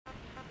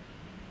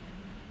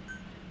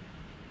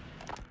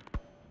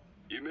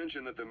You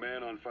mentioned that the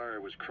man on fire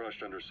was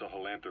crushed under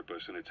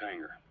Sahelanthropus in its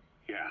hangar.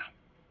 Yeah.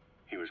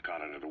 He was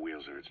caught under the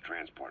wheels of its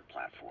transport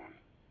platform.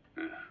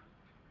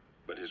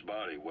 But his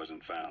body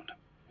wasn't found.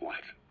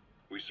 What?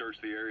 We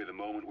searched the area the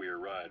moment we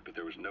arrived, but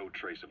there was no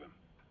trace of him.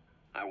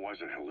 I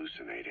wasn't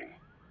hallucinating.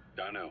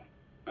 I know.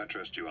 I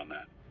trust you on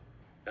that.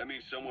 That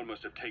means someone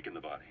must have taken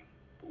the body.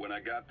 But when I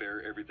got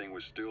there, everything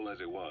was still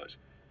as it was.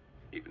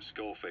 Even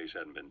Skullface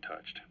hadn't been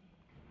touched.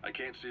 I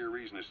can't see a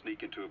reason to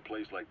sneak into a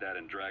place like that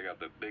and drag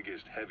out the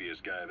biggest,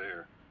 heaviest guy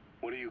there.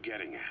 What are you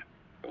getting at?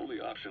 The only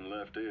option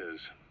left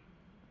is,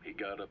 he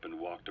got up and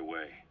walked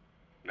away.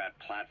 That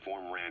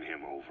platform ran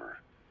him over.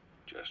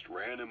 Just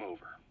ran him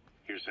over.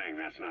 You're saying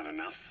that's not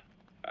enough?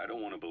 I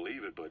don't want to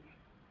believe it, but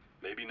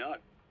maybe not.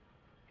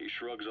 He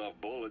shrugs off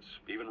bullets,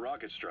 even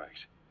rocket strikes.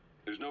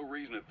 There's no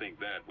reason to think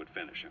that would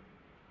finish him.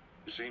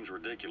 It seems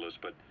ridiculous,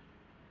 but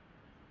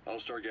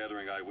I'll start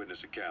gathering eyewitness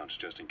accounts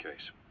just in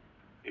case.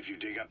 If you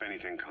dig up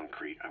anything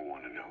concrete, I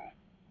want to know.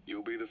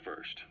 You'll be the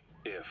first,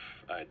 if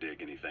I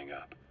dig anything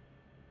up.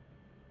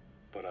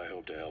 But I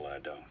hope to hell I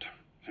don't.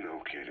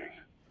 No kidding.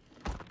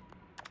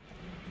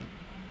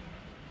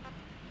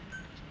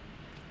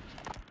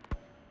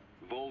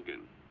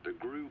 Volgan, the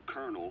GRU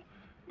colonel,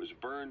 was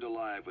burned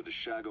alive with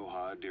a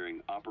Shagohod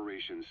during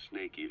Operation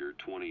Snake Eater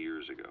 20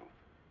 years ago.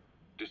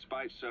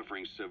 Despite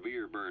suffering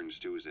severe burns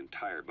to his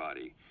entire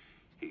body,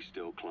 he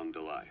still clung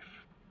to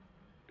life.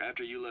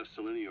 After you left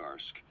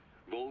Seleniarsk,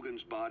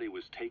 Volgan's body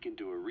was taken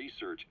to a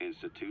research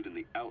institute in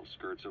the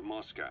outskirts of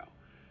Moscow,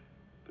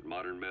 but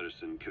modern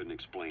medicine couldn't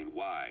explain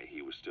why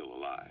he was still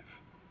alive.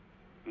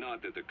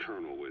 Not that the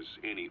colonel was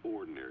any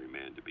ordinary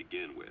man to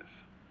begin with.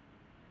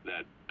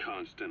 That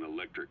constant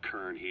electric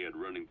current he had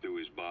running through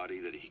his body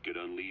that he could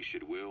unleash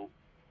at will,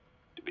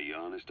 to be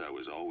honest, I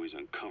was always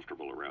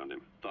uncomfortable around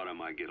him. Thought I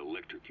might get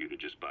electrocuted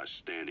just by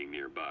standing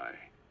nearby.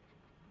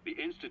 The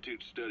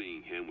institute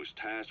studying him was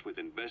tasked with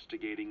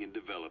investigating and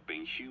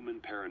developing human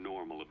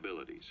paranormal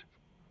abilities.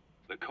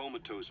 The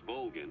comatose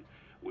Volgan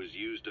was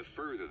used to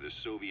further the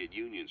Soviet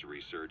Union's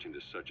research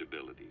into such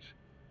abilities.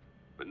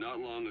 But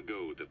not long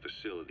ago, the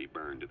facility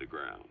burned to the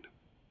ground,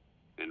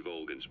 and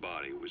Volgan's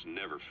body was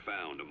never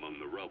found among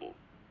the rubble,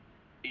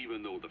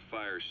 even though the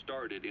fire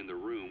started in the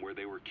room where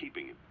they were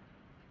keeping him.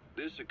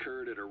 This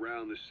occurred at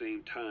around the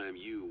same time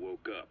you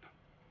woke up.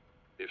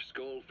 If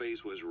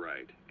Skullface was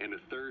right, and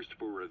a thirst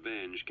for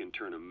revenge can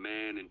turn a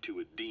man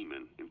into a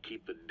demon and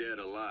keep the dead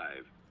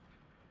alive,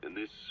 then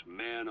this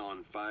man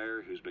on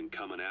fire who's been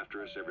coming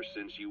after us ever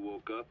since you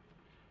woke up,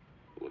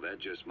 well, that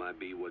just might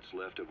be what's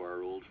left of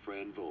our old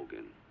friend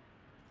Volgan.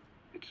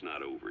 It's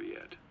not over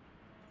yet.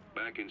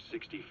 Back in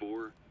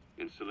 '64,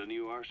 in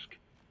Seleniarsk,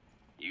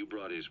 you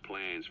brought his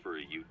plans for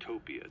a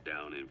utopia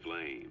down in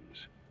flames.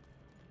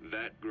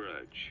 That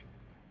grudge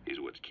is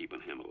what's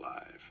keeping him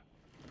alive.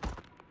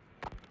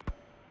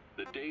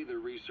 The day the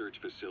research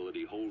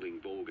facility holding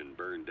Volgan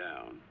burned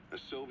down, a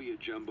Soviet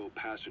jumbo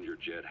passenger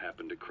jet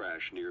happened to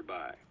crash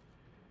nearby,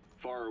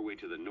 far away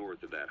to the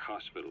north of that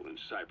hospital in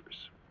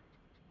Cyprus.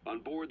 On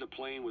board the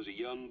plane was a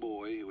young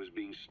boy who was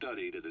being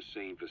studied at the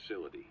same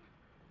facility.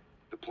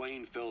 The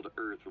plane fell to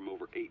earth from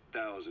over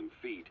 8,000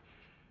 feet,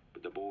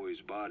 but the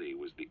boy's body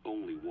was the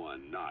only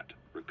one not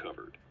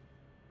recovered.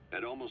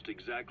 At almost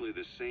exactly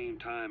the same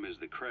time as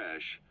the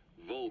crash,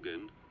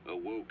 Volgan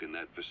awoke in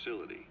that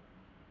facility.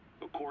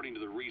 According to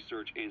the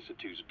Research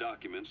Institute's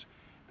documents,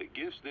 the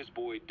gifts this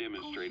boy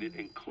demonstrated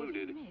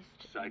included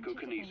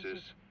psychokinesis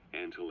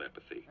and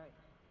telepathy.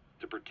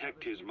 To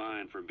protect his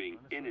mind from being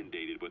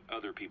inundated with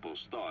other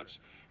people's thoughts,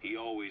 he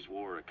always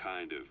wore a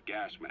kind of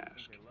gas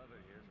mask.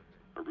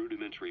 A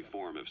rudimentary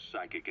form of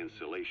psychic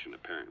insulation,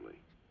 apparently.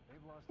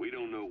 We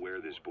don't know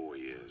where this boy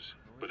is,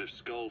 but if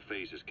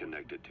Skullface is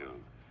connected to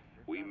him,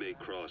 we may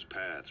cross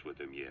paths with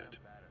him yet.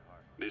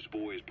 This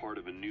boy is part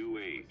of a new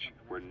age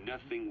where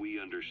nothing we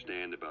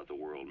understand about the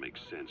world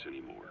makes sense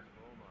anymore.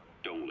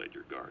 Don't let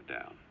your guard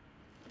down.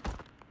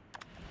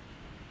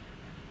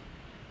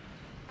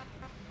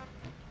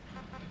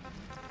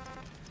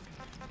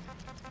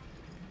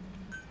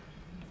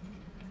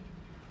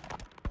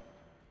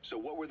 So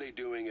what were they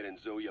doing at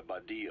Enzoya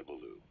Badia,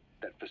 Baloo?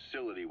 That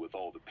facility with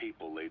all the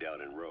people laid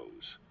out in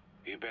rows.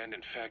 The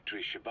abandoned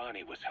factory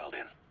Shabani was held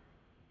in.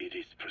 It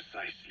is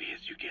precisely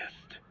as you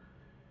guessed.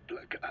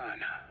 Black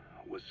Anna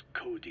was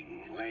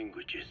coding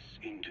languages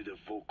into the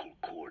vocal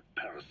cord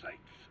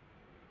parasites.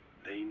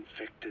 They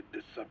infected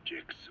the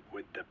subjects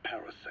with the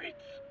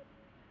parasites,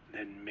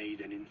 then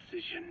made an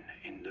incision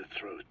in the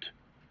throat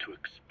to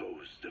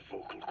expose the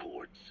vocal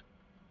cords.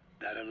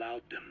 That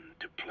allowed them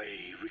to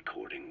play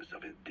recordings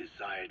of a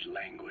desired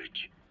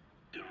language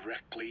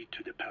directly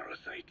to the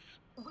parasites.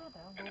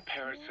 And the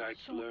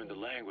parasites learn the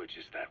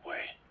languages that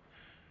way.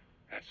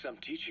 That's some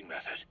teaching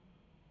method.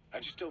 I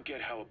just don't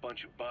get how a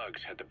bunch of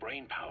bugs had the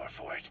brain power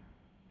for it.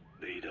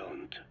 They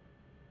don't.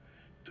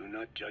 Do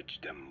not judge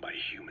them by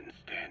human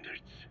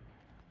standards.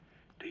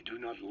 They do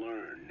not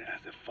learn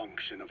as a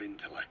function of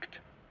intellect.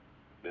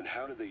 Then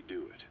how do they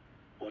do it?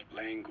 What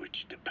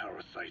language the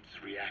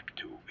parasites react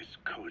to is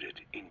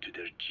coded into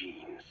their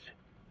genes.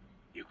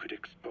 You could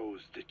expose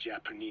the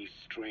Japanese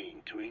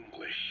strain to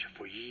English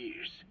for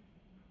years,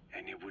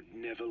 and it would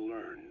never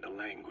learn the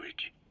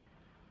language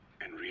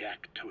and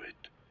react to it.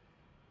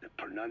 The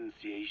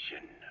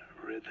pronunciation,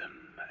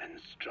 rhythm, and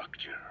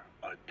structure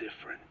are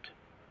different.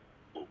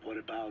 But what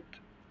about,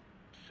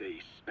 say,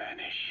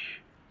 Spanish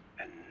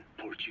and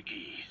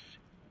Portuguese?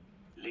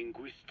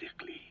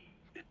 Linguistically,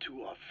 the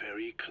two are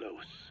very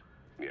close.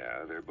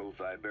 Yeah, they're both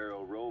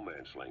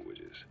Ibero-Romance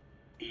languages.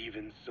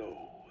 Even so,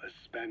 a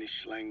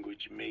Spanish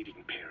language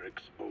mating pair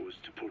exposed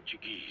to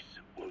Portuguese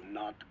will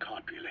not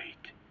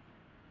copulate.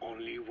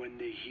 Only when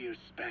they hear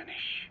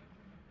Spanish.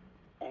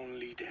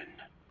 Only then.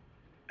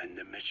 And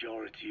the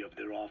majority of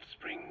their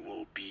offspring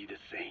will be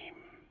the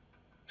same.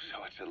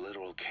 So it's a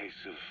literal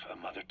case of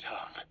a mother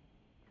tongue.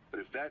 But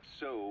if that's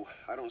so,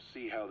 I don't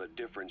see how the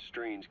different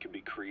strains can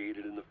be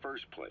created in the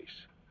first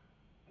place.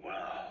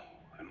 Well,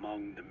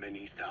 among the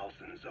many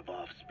thousands of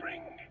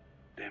offspring,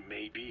 there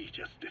may be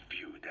just a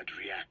few that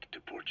react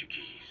to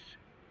Portuguese.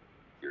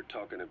 You're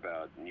talking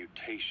about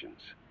mutations.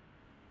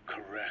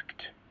 Correct.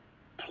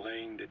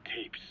 Playing the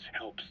tapes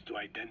helps to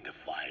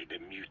identify the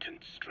mutant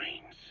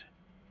strains.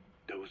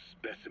 Those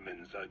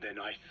specimens are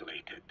then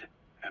isolated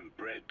and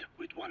bred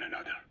with one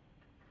another.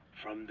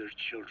 From their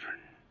children,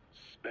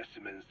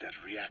 specimens that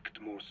react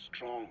more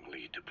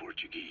strongly to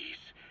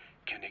Portuguese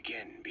can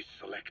again be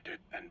selected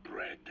and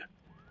bred.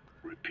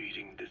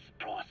 Repeating this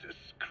process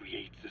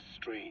creates a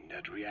strain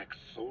that reacts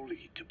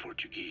solely to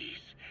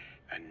Portuguese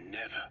and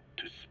never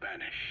to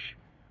Spanish.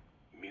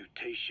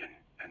 Mutation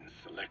and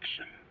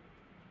selection.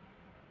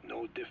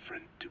 No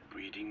different to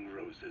breeding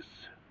roses.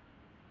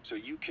 So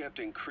you kept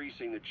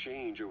increasing the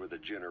change over the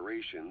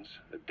generations,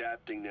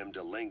 adapting them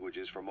to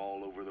languages from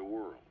all over the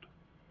world.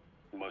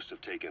 Must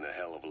have taken a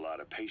hell of a lot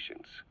of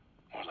patience.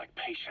 More like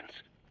patience.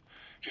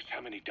 Just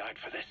how many died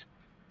for this?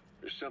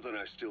 There's something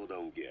I still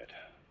don't get.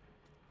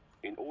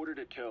 In order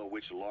to tell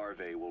which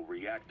larvae will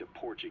react to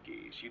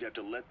Portuguese, you'd have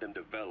to let them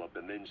develop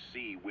and then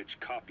see which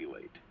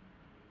copulate.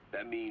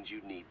 That means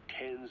you'd need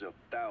tens of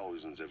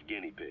thousands of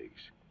guinea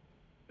pigs.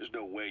 There's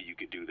no way you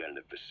could do that in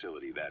a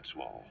facility that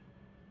small.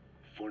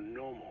 For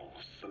normal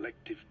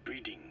selective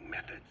breeding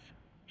methods,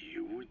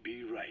 you would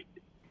be right.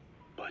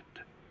 But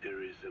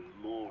there is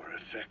a more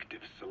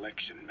effective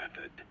selection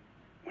method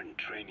when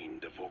training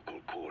the vocal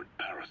cord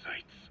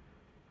parasites.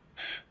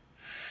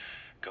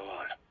 Go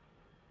on.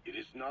 It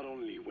is not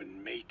only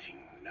when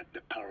mating that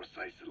the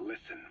parasites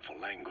listen for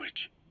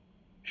language.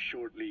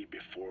 Shortly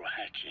before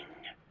hatching,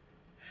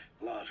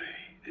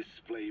 larvae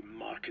display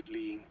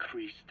markedly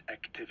increased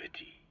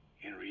activity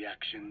in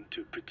reaction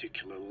to a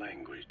particular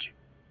language.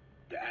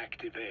 The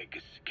active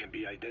eggs can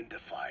be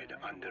identified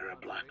under a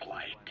black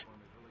light.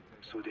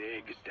 So the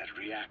eggs that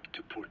react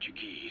to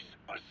Portuguese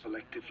are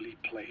selectively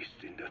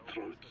placed in the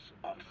throats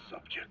of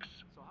subjects.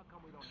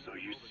 So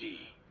you see,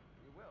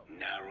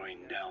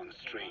 narrowing down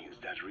strains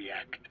that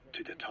react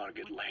to the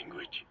target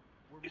language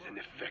is an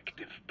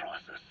effective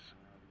process.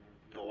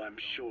 Though I'm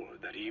sure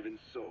that even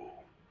so,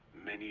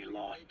 many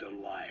lost their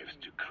lives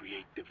to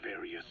create the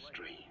various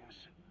strains.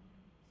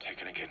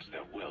 Taken against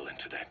their will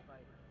into that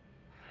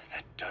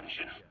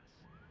dungeon.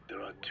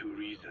 There are two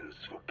reasons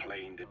for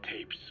playing the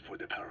tapes for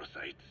the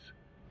parasites.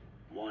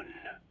 One,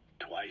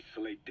 to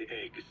isolate the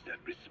eggs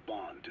that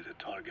respond to the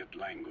target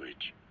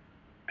language.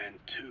 And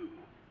two,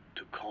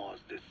 to cause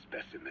the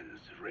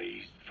specimens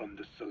raised from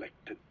the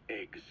selected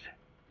eggs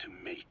to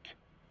mate.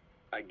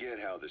 I get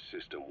how the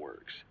system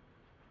works.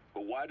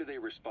 But why do they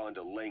respond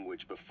to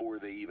language before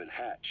they even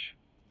hatch?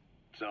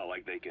 It's not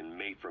like they can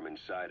mate from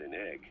inside an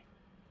egg.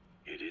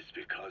 It is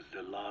because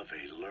the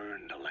larvae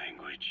learn the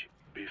language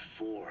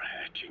before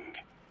hatching.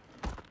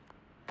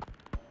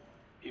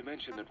 You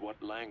mentioned that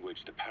what language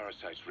the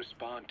parasites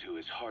respond to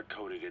is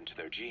hard-coded into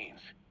their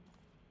genes,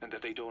 and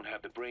that they don't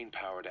have the brain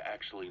power to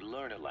actually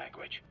learn a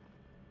language.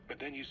 But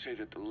then you say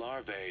that the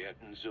larvae at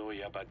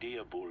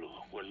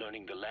Nzoyabadiabulu were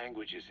learning the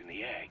languages in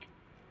the egg.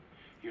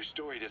 Your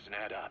story doesn't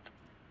add up.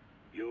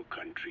 Your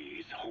country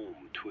is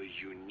home to a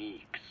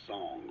unique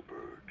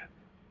songbird.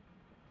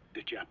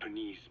 The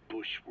Japanese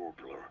bush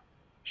warbler.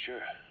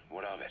 Sure,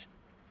 what of it?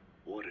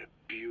 What a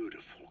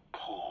beautiful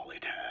call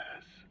it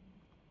has.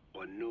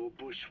 But no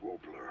bush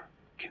warbler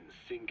can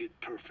sing it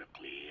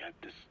perfectly at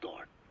the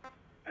start.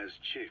 As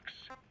chicks,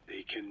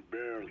 they can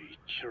barely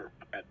chirp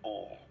at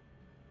all.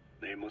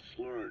 They must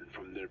learn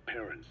from their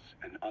parents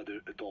and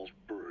other adult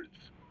birds.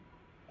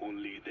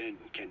 Only then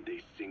can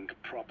they sing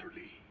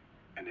properly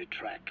and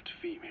attract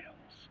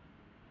females.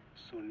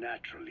 So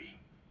naturally,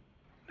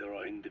 there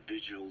are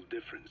individual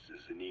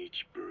differences in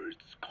each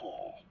bird's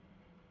call.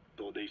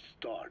 Though they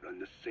start on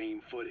the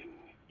same footing,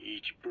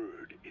 each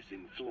bird is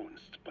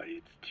influenced by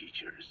its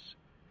teachers.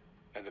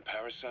 And the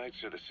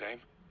parasites are the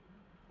same?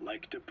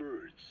 Like the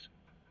birds,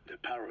 the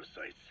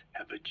parasites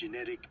have a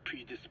genetic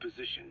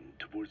predisposition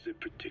towards a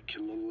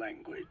particular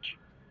language.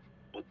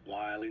 But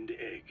while in the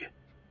egg,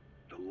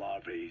 the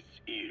larvae's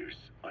ears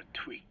are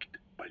tweaked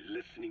by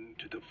listening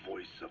to the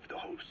voice of the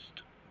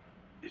host.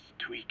 This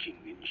tweaking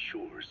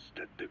ensures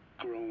that the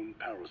grown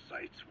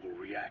parasites will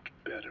react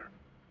better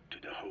to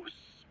the host's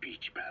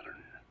speech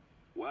pattern.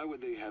 Why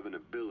would they have an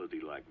ability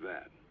like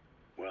that?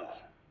 Well,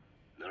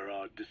 there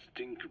are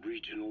distinct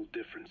regional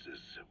differences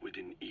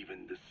within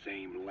even the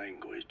same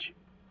language.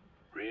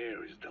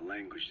 Rare is the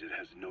language that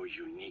has no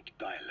unique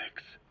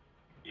dialects.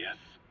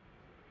 Yes,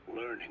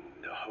 learning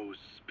the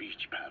host's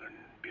speech pattern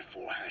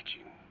before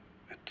hatching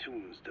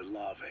attunes the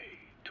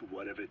larvae to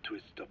whatever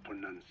twist of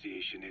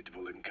pronunciation it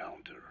will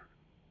encounter.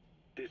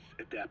 This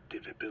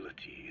adaptive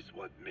ability is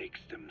what makes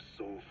them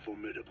so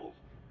formidable.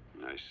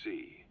 I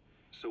see.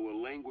 So a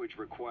language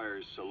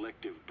requires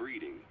selective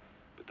breeding,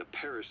 but the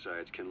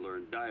parasites can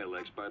learn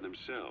dialects by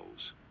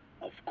themselves.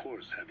 Of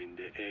course, having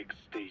the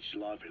egg-stage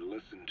larvae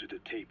listen to the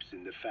tapes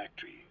in the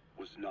factory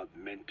was not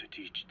meant to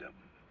teach them.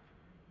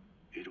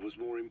 It was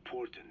more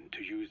important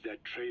to use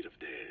that trait of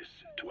theirs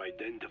to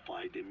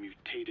identify the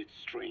mutated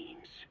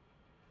strains.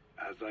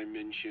 As I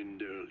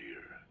mentioned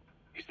earlier.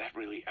 Is that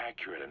really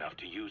accurate enough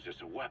to use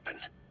as a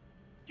weapon?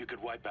 You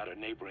could wipe out a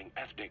neighboring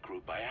ethnic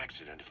group by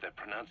accident if their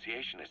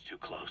pronunciation is too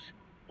close.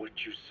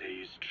 What you say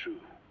is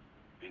true.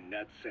 In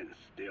that sense,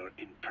 they are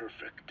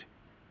imperfect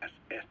as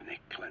ethnic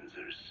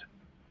cleansers.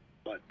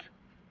 But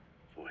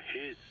for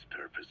his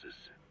purposes,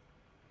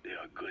 they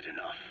are good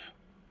enough.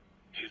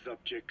 His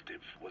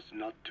objective was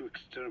not to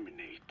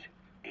exterminate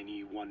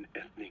any one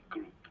ethnic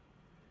group,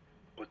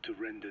 but to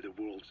render the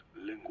world's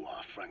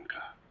lingua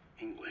franca,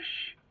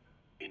 English,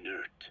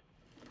 inert.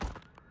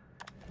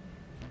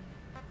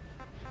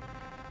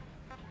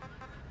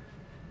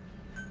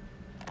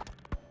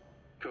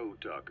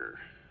 Code talker.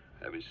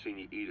 Haven't seen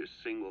you eat a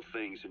single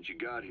thing since you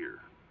got here.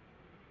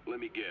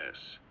 Let me guess.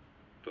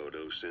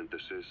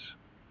 Photosynthesis?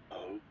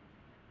 Oh?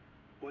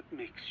 What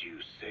makes you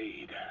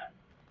say that?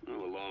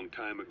 Well, a long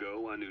time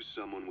ago, I knew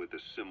someone with a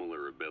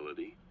similar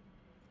ability.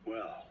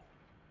 Well,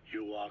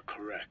 you are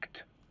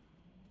correct.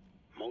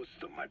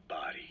 Most of my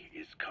body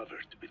is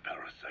covered with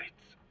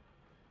parasites.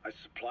 I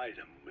supply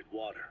them with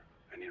water,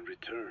 and in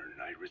return,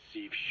 I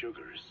receive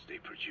sugars they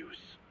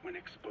produce when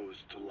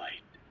exposed to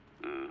light.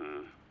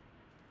 Uh-huh.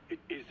 It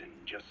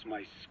isn't just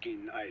my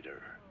skin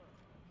either.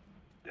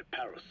 The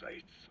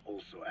parasites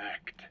also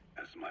act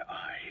as my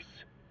eyes.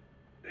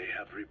 They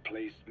have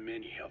replaced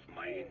many of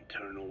my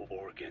internal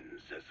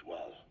organs as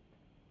well.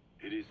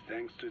 It is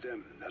thanks to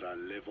them that I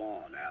live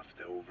on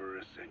after over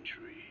a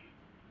century.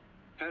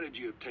 How did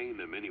you obtain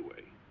them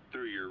anyway?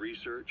 Through your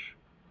research?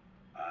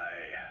 I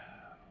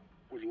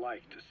would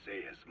like to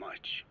say as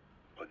much,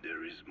 but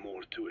there is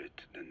more to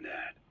it than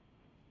that.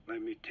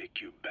 Let me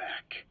take you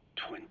back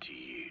 20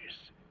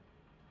 years.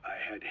 I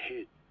had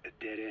hit a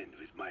dead end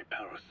with my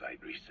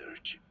parasite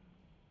research.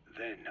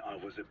 Then I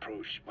was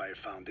approached by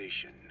a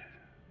foundation.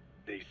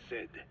 They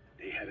said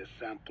they had a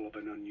sample of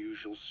an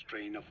unusual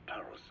strain of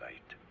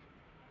parasite.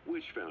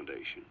 Which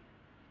foundation?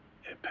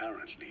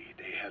 Apparently,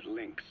 they had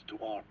links to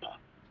ARPA.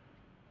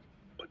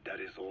 But that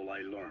is all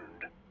I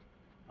learned.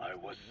 I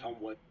was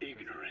somewhat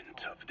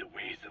ignorant of the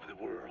ways of the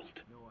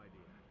world.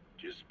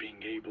 Just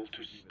being able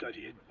to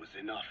study it was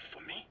enough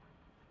for me.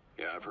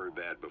 Yeah, I've heard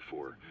that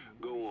before.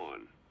 Go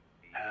on.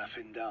 Half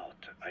in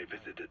doubt, I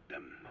visited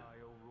them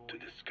to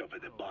discover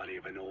the body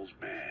of an old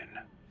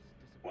man.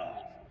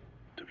 Well,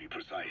 to be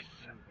precise,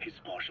 his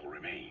partial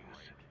remains.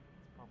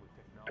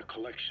 A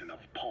collection of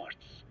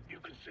parts, you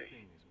could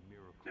say.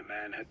 The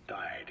man had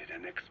died in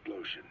an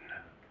explosion.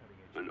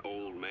 An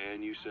old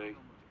man, you say?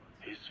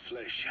 His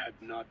flesh had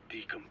not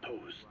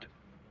decomposed.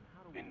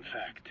 In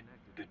fact,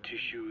 the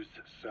tissue's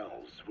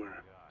cells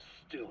were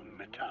still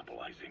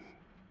metabolizing.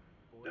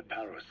 The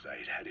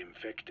parasite had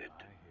infected,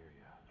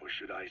 or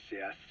should I say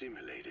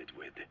assimilated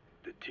with,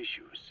 the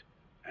tissues,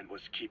 and was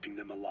keeping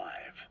them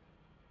alive.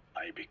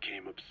 I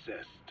became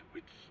obsessed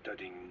with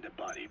studying the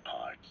body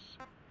parts.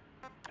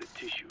 The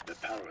tissue the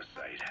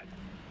parasite had...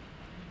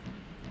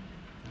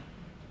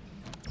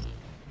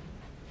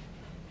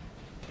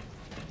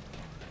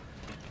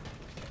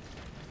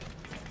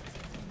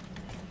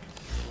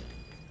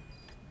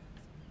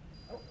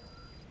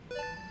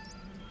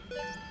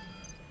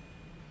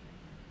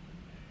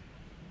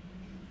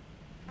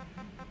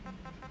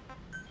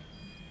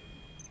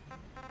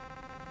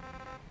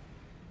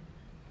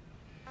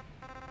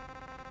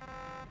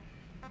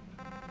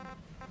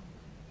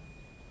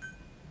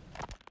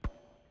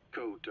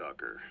 Code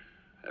talker.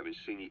 Haven't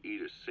seen you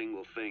eat a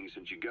single thing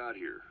since you got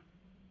here.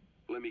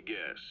 Let me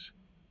guess.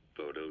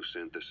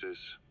 Photosynthesis?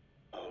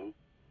 Oh?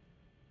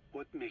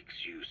 What makes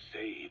you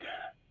say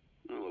that?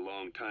 Well, a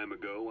long time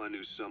ago, I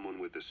knew someone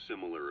with a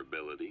similar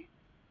ability.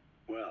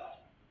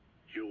 Well,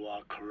 you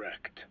are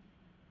correct.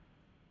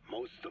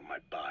 Most of my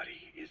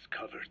body is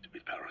covered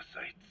with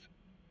parasites.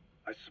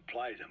 I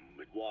supply them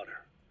with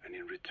water, and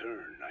in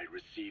return, I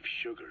receive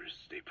sugars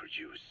they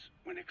produce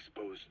when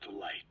exposed to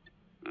light.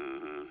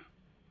 Uh-huh.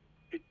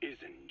 It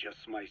isn't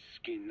just my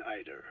skin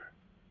either.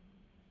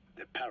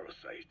 The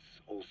parasites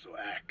also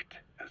act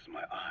as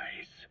my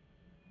eyes.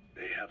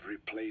 They have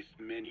replaced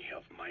many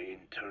of my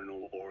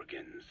internal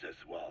organs as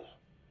well.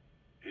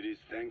 It is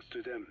thanks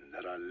to them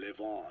that I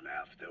live on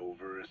after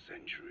over a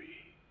century.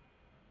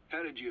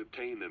 How did you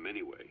obtain them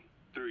anyway?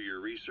 Through your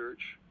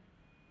research?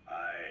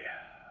 I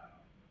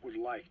would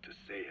like to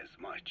say as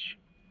much,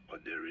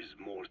 But there is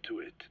more to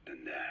it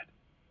than that.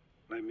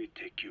 Let me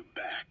take you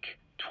back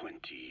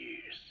 20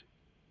 years.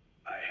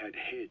 I had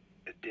hit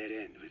a dead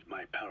end with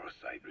my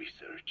parasite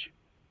research.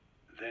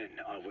 Then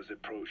I was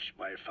approached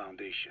by a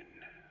foundation.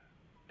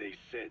 They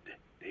said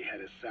they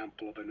had a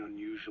sample of an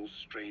unusual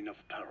strain of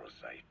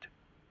parasite.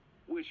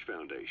 Which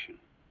foundation?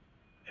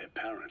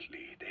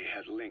 Apparently, they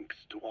had links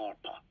to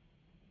ARPA.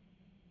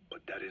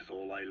 But that is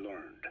all I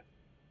learned.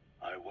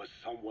 I was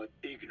somewhat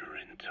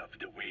ignorant of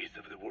the ways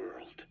of the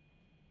world.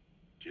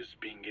 Just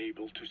being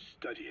able to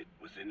study it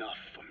was enough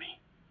for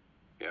me.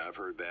 Yeah, I've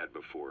heard that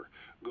before.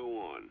 Go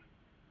on.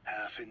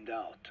 Half in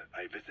doubt,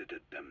 I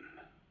visited them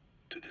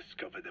to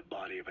discover the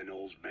body of an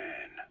old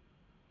man.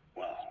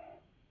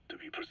 Well, to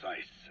be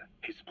precise,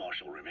 his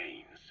partial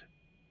remains.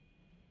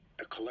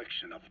 A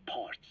collection of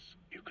parts,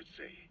 you could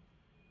say.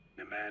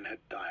 The man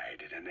had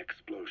died in an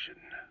explosion.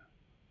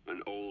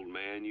 An old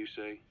man, you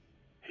say?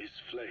 His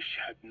flesh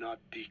had not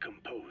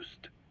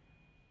decomposed.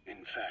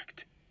 In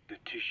fact, the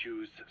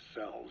tissue's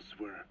cells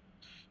were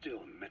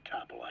still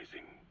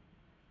metabolizing.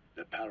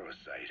 The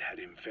parasite had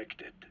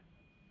infected,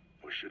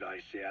 or should I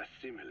say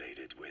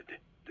assimilated with,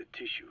 the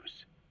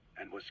tissues,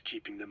 and was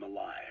keeping them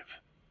alive.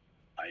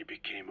 I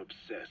became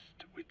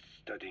obsessed with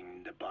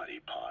studying the body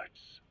parts,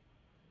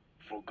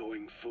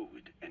 foregoing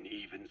food and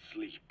even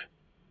sleep.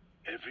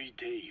 Every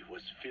day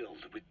was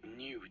filled with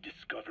new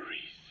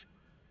discoveries.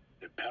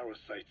 The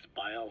parasite's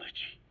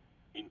biology,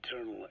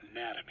 internal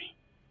anatomy,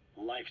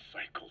 life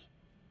cycle.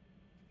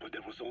 But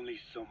there was only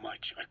so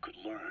much I could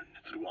learn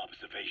through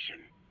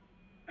observation.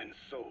 And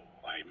so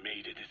I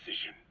made a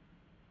decision.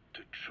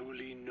 To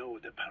truly know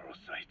the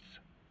parasites,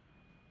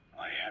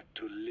 I had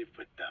to live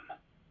with them.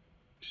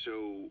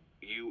 So,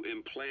 you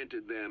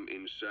implanted them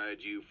inside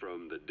you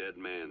from the dead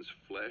man's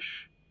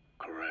flesh?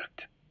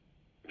 Correct.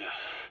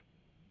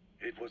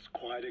 It was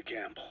quite a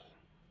gamble,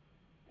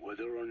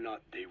 whether or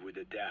not they would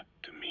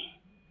adapt to me.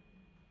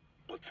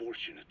 But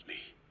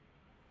fortunately,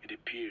 it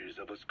appears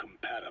I was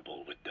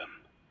compatible with them.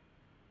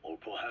 Or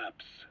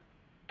perhaps,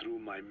 through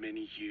my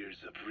many years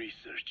of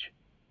research,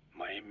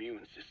 my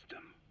immune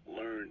system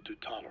learned to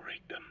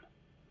tolerate them.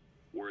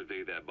 Were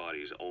they that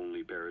body's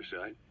only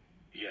parasite?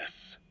 Yes.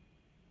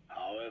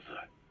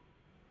 However,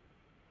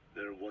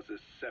 there was a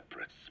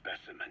separate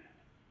specimen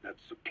that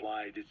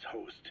supplied its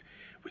host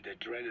with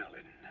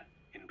adrenaline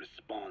in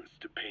response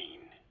to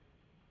pain,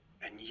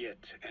 and yet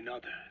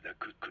another that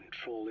could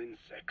control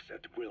insects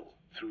at will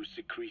through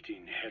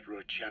secreting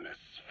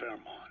heterogeneous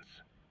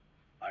pheromones.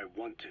 I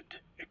wanted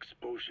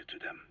exposure to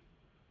them,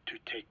 to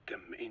take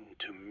them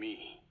into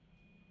me,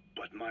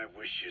 but my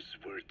wishes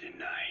were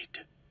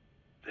denied.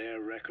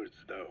 Their records,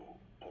 though,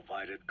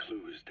 provided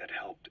clues that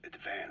helped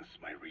advance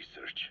my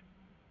research.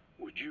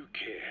 Would you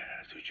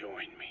care to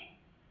join me?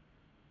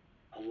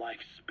 A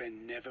life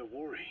spent never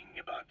worrying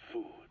about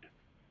food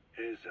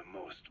is a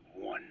most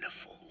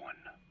wonderful one.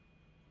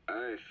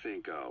 I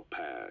think I'll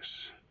pass.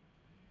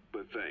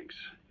 But thanks.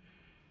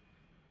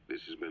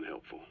 This has been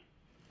helpful.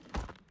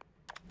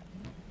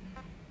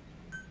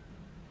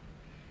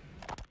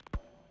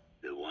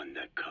 The one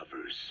that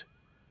covers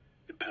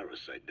the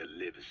parasite that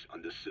lives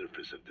on the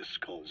surface of the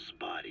skull's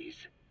bodies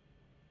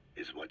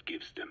is what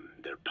gives them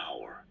their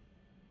power,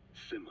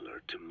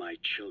 similar to my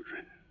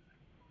children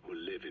who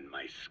live in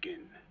my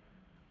skin.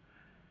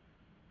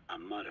 I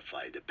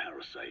modified the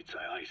parasites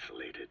I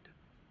isolated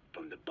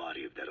from the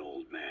body of that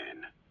old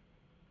man,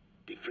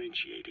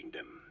 differentiating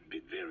them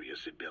with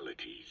various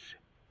abilities.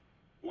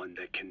 One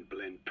that can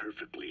blend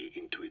perfectly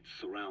into its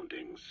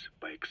surroundings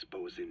by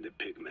exposing the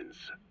pigments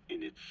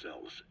in its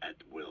cells at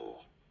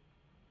will.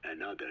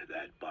 Another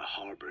that, by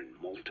harboring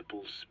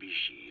multiple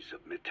species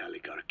of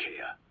metallic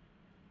archaea,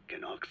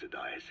 can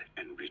oxidize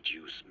and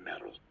reduce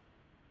metal.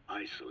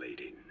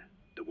 Isolating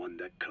the one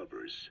that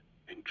covers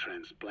and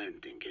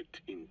transplanting it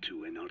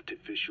into an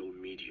artificial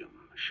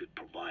medium should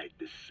provide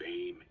the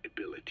same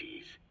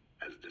abilities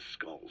as the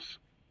skulls,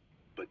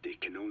 but they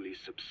can only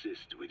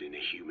subsist within a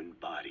human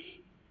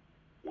body.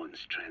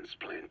 Once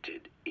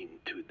transplanted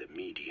into the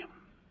medium,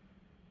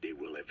 they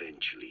will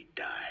eventually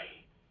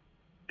die.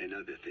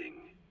 Another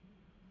thing,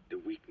 the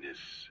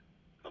weakness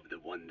of the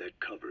one that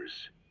covers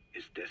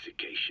is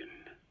desiccation.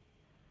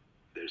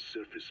 Their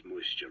surface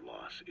moisture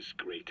loss is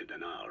greater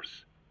than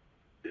ours.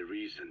 The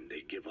reason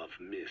they give off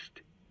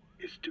mist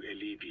is to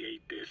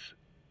alleviate this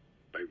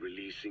by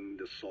releasing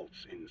the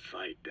salts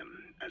inside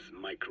them as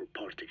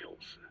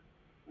microparticles.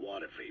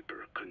 Water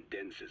vapor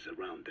condenses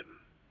around them,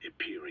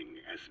 appearing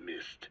as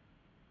mist.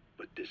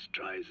 But this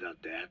dries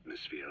out the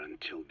atmosphere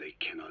until they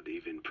cannot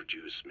even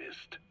produce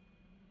mist.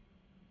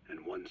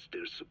 And once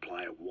their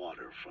supply of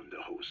water from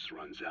the host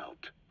runs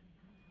out,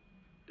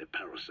 the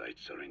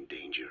parasites are in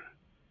danger.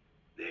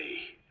 They,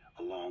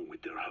 along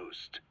with their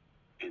host,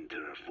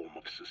 enter a form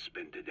of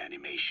suspended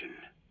animation.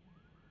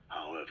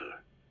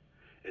 However,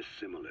 a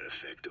similar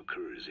effect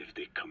occurs if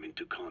they come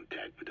into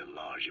contact with a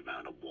large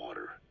amount of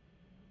water.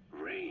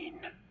 Rain,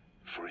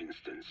 for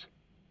instance.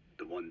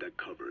 The one that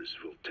covers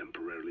will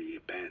temporarily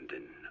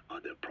abandon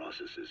other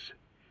processes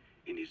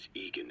in his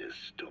eagerness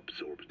to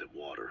absorb the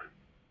water.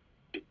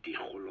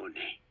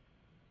 Pitijolone,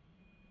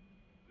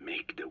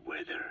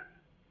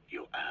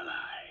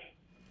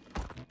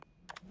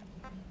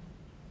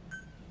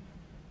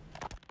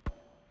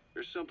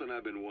 something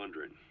I've been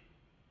wondering.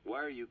 Why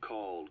are you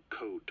called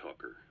code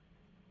talker?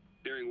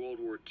 During World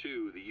War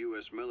II, the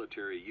U.S.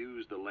 military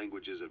used the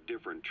languages of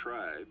different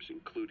tribes,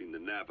 including the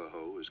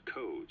Navajo, as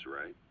codes,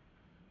 right?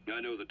 I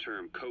know the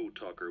term code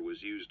talker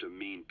was used to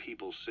mean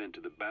people sent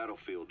to the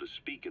battlefield to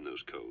speak in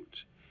those codes.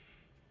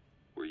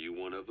 Were you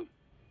one of them?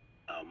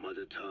 Our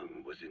mother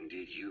tongue was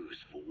indeed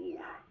used for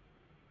war,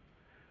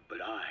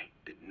 but I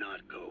did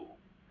not go.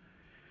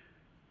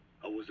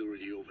 I was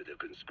already over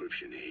the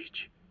conscription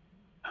age.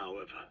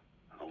 However,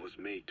 I was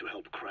made to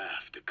help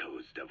craft the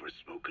codes that were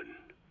spoken.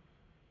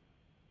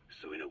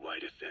 So in a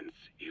wider sense,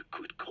 you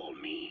could call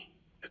me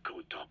a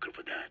code talker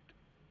for that.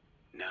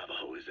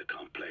 Navajo is a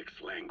complex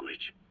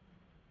language,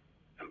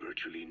 and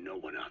virtually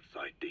no one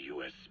outside the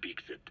U.S.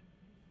 speaks it.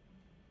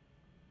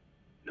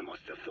 They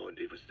must have thought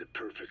it was the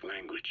perfect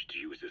language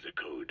to use as a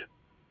code.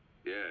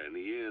 Yeah, in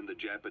the end, the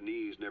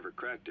Japanese never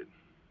cracked it.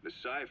 The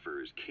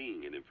cipher is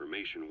king in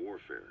information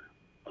warfare.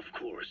 Of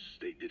course,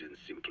 they didn't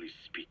simply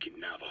speak in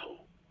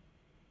Navajo.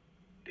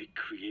 They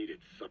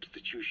created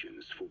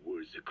substitutions for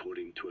words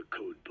according to a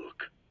code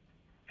book,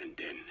 and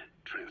then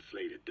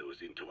translated those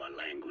into our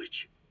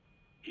language.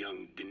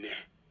 Young Desde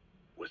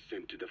was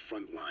sent to the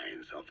front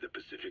lines of the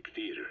Pacific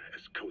Theater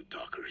as code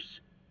talkers.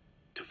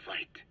 To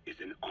fight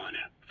is an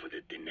honor for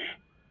the Desde.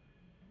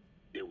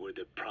 They were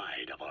the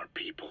pride of our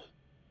people.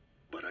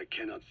 But I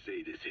cannot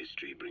say this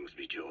history brings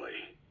me joy.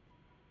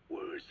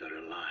 Words are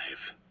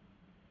alive.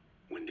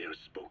 When they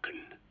are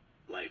spoken,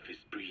 life is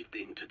breathed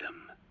into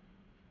them.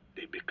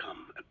 They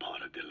become a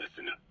part of the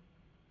listener.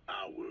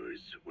 Our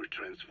words were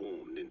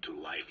transformed into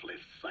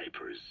lifeless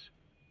ciphers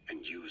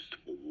and used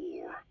for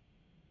war.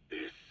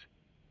 This,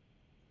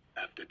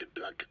 after the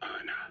Black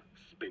Ana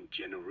spent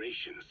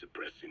generations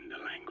suppressing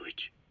the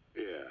language.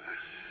 Yeah,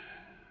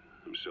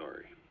 I'm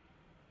sorry.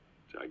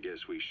 So I guess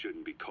we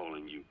shouldn't be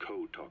calling you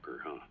code talker,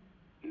 huh?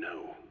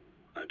 No,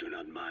 I do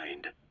not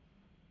mind.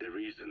 The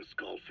reason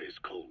Skullface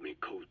called me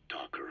code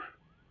talker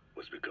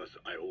was because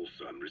I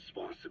also am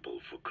responsible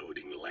for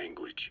coding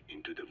language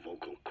into the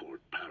vocal cord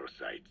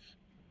parasites.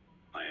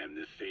 I am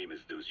the same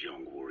as those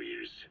young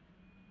warriors,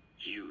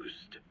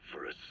 used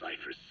for a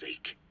cipher's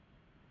sake.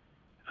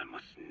 I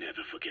must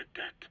never forget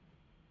that.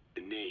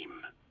 The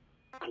name,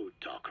 Code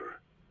Talker,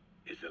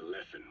 is a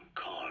lesson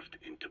carved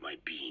into my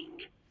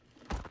being.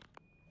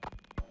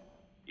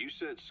 You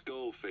said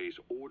Skullface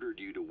ordered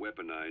you to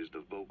weaponize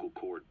the vocal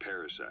cord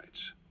parasites.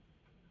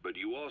 But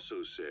you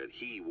also said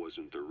he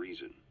wasn't the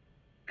reason.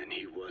 And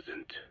he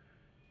wasn't.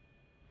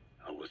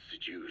 I was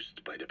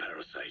seduced by the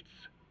parasites.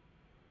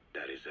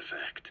 That is a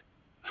fact.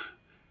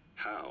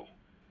 How?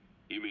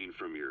 You mean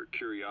from your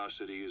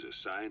curiosity as a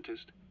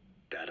scientist?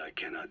 That I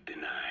cannot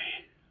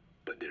deny.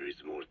 But there is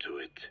more to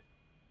it.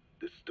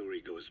 The story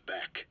goes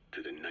back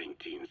to the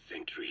 19th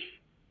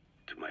century,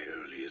 to my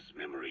earliest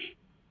memory.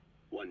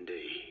 One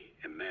day,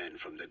 a man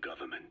from the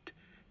government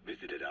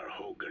visited our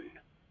Hogan,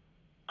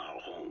 our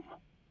home.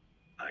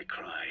 I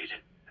cried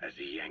as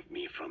he yanked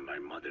me from my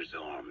mother's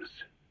arms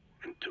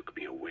and took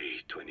me away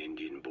to an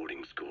Indian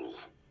boarding school.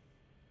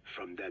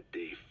 From that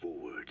day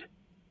forward,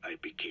 I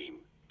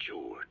became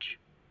George.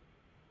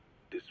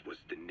 This was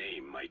the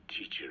name my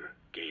teacher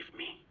gave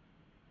me.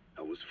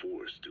 I was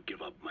forced to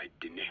give up my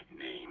Desde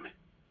name,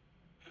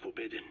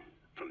 forbidden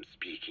from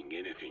speaking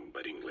anything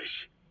but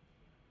English.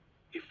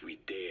 If we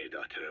dared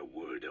utter a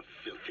word of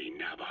filthy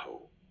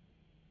Navajo,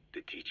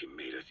 the teacher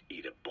made us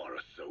eat a bar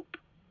of soap.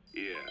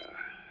 Yeah,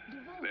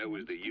 that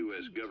was the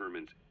U.S.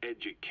 government's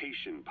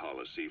education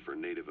policy for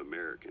Native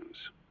Americans.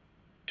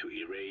 To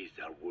erase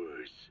our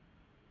words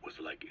was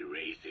like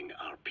erasing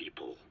our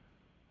people.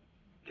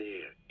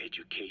 Their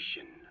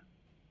education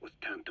was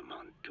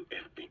tantamount to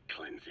ethnic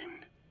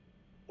cleansing.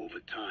 Over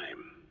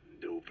time,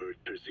 the overt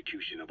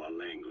persecution of our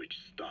language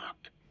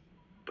stopped.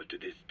 But to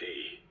this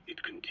day,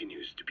 it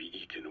continues to be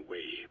eaten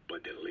away by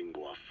the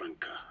lingua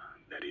franca,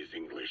 that is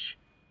English.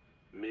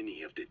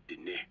 Many of the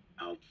Desde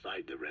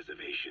outside the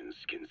reservations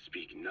can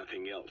speak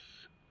nothing else.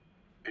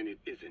 And it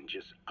isn't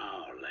just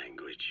our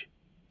language.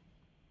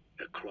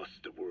 Across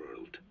the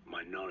world,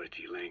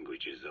 minority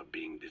languages are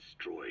being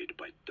destroyed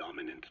by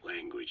dominant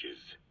languages.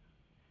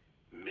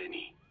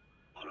 Many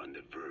are on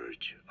the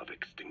verge of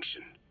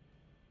extinction.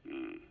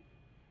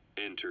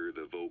 Enter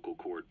the vocal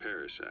cord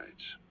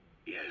parasites.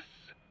 Yes,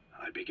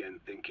 I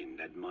began thinking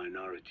that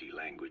minority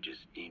languages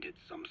needed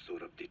some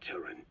sort of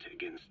deterrent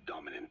against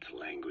dominant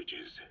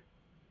languages.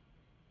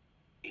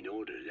 In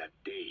order that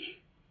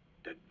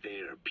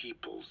their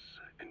peoples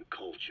and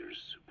cultures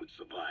would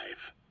survive.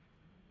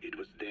 It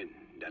was then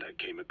that I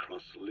came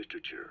across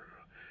literature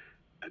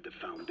at the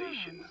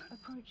foundation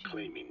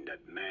claiming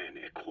that man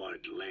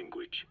acquired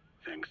language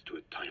thanks to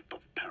a type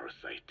of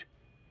parasite,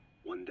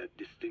 one that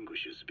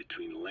distinguishes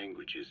between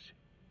languages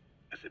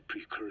as a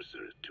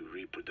precursor to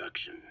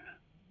reproduction.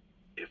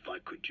 If I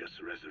could just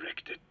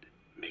resurrect it,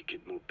 make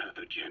it more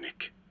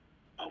pathogenic,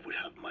 I would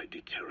have my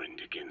deterrent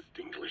against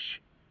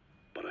English.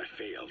 But I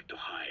failed to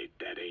hide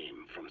that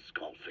aim from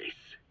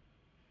Skullface.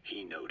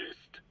 He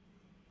noticed.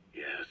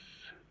 Yes,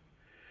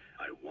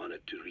 I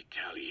wanted to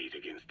retaliate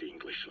against the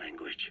English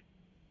language.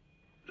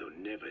 though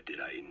never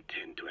did I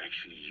intend to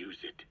actually use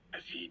it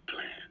as he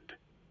planned.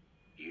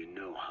 You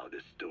know how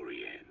the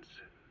story ends.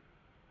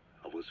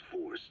 I was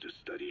forced to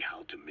study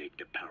how to make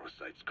the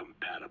parasites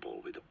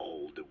compatible with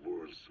all the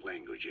world's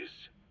languages.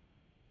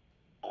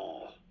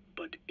 All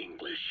but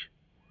English.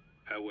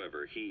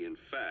 However, he in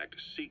fact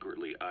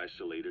secretly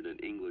isolated an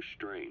English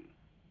strain.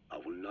 I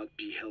will not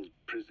be held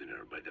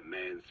prisoner by the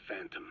man's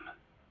phantom.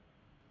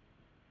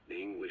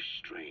 The English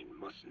strain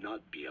must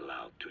not be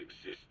allowed to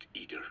exist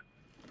either.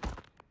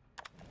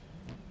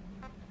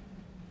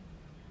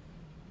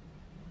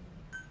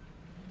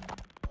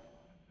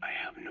 I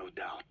have no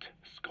doubt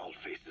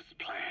Skullface's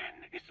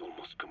plan is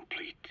almost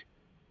complete.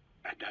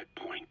 At that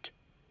point,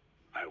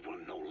 I will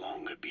no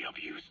longer be of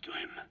use to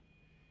him.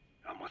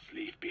 I must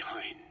leave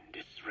behind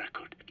this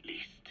record at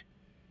least.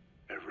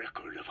 A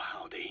record of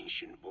how the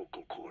ancient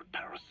vocal cord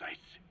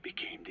parasites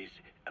became these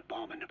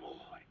abominable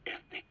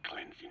ethnic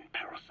cleansing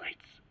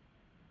parasites.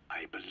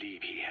 I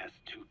believe he has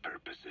two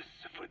purposes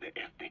for the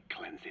ethnic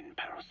cleansing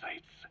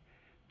parasites.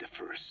 The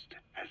first,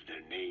 as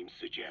their name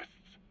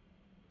suggests,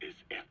 is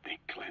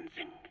ethnic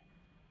cleansing.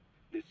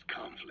 This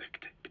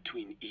conflict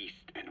between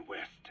East and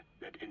West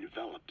that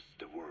envelops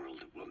the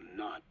world will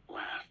not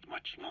last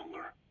much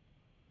longer.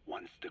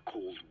 Once the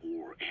Cold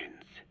War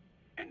ends,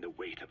 and the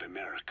weight of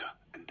America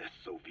and the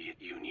Soviet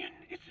Union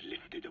is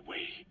lifted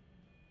away,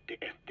 the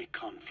ethnic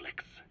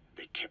conflicts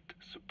they kept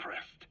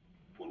suppressed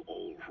will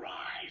all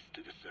rise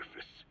to the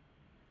surface.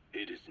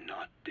 It is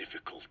not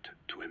difficult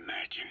to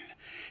imagine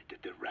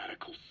that the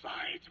radical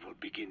sides will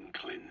begin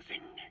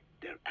cleansing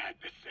their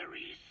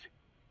adversaries.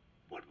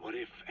 What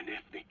if an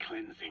ethnic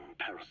cleansing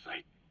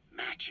parasite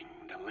matching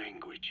the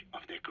language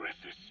of the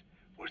aggressors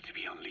were to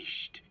be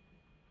unleashed?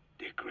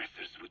 The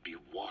aggressors would be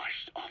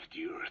washed off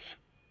the earth.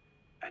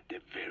 At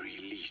the very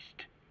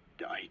least,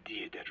 the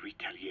idea that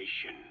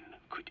retaliation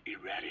could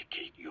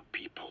eradicate your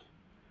people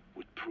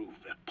would prove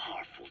a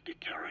powerful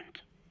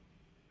deterrent.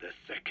 The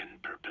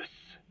second purpose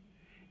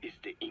is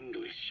the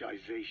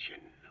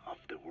Englishization of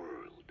the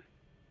world.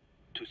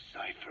 To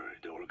cipher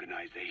the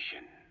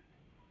organization,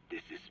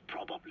 this is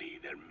probably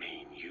their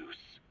main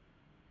use.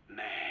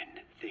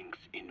 Man thinks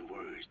in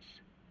words,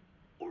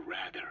 or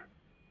rather,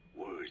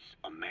 words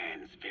are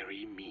man's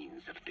very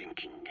means of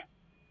thinking.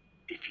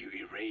 If you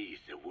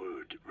erase a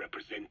word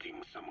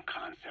representing some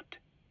concept,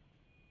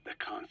 the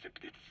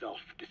concept itself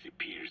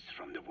disappears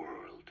from the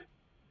world.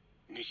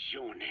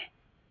 Nishone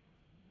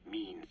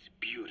means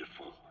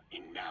beautiful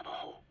in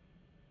Navajo,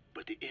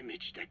 but the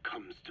image that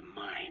comes to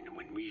mind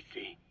when we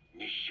say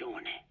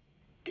Nishone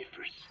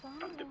differs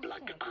from the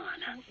Black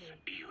Anna's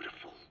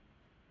beautiful.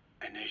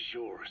 An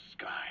azure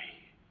sky,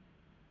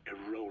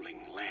 a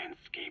rolling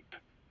landscape,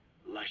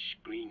 lush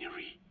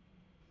greenery.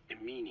 The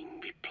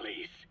meaning we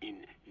place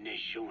in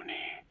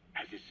Nishone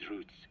has its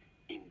roots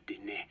in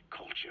Dene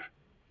culture.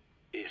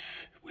 If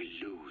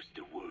we lose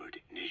the word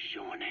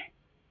Nishone,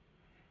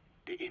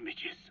 the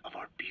images of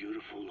our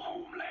beautiful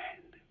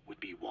homeland would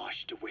be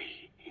washed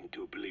away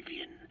into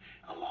oblivion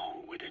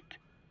along with it,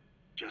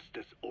 just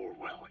as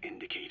Orwell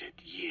indicated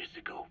years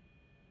ago.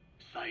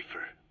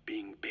 Cipher,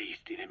 being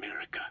based in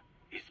America,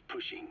 is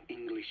pushing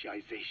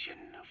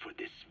Englishization for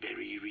this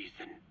very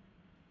reason.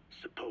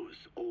 Suppose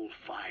all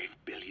 5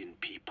 billion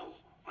people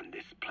on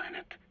this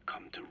planet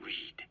come to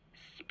read,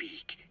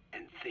 speak,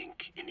 and think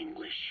in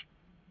English.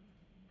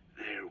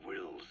 Their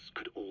wills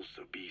could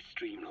also be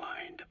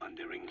streamlined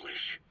under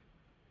English.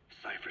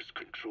 Cipher's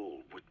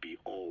control would be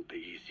all the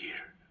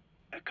easier.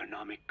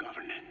 Economic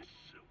governance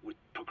would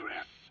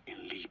progress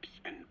in leaps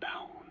and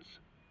bounds.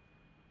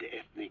 The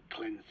ethnic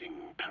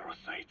cleansing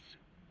parasites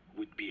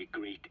would be a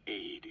great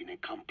aid in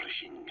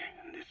accomplishing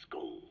this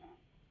goal.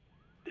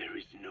 There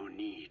is no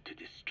need to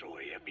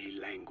destroy every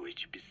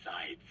language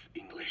besides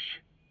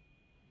English.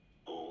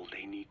 All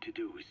they need to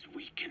do is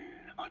weaken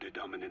other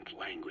dominant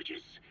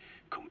languages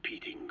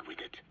competing with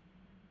it.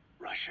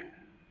 Russian,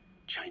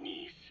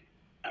 Chinese,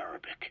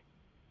 Arabic.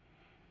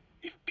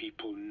 If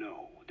people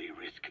know they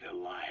risk their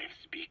lives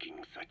speaking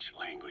such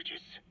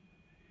languages,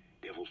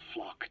 they will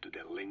flock to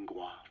the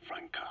lingua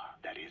franca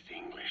that is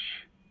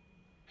English.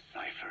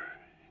 Cipher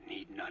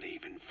need not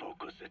even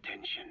focus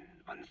attention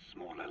on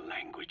smaller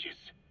languages.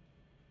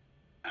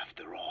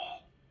 After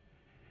all,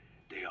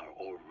 they are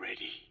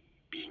already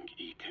being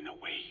eaten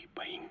away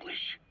by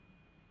English.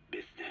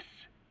 Business,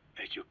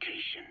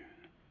 education,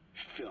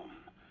 film,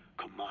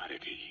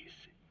 commodities.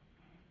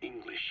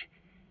 English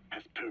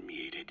has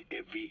permeated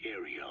every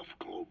area of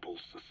global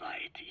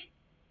society.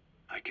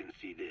 I can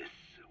see this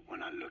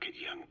when I look at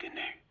young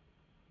Dene.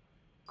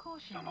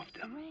 Some of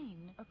them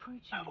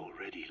have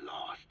already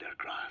lost their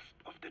grasp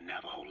of the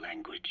Navajo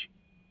language.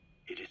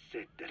 It is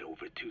said that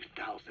over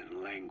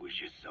 2,000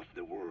 languages of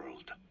the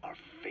world are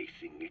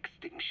facing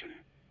extinction.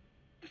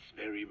 This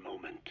very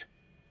moment,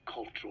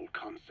 cultural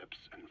concepts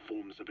and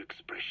forms of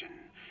expression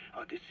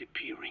are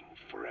disappearing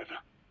forever.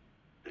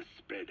 The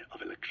spread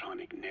of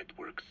electronic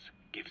networks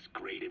gives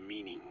greater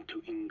meaning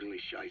to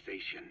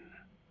Englishization.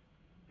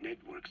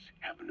 Networks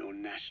have no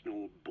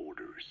national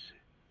borders.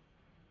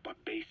 By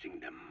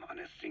basing them on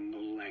a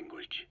single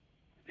language,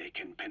 They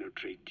can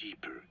penetrate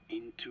deeper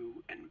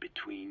into and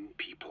between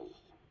people.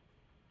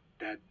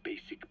 That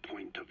basic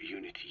point of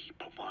unity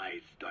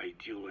provides the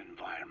ideal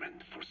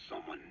environment for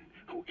someone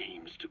who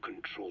aims to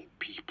control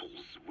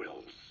people's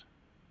wills.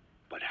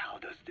 But how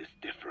does this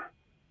differ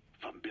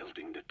from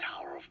building the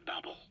Tower of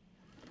Babel?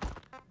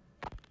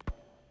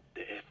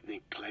 The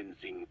ethnic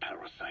cleansing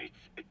parasites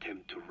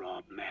attempt to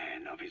rob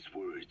man of his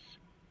words.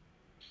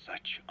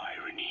 Such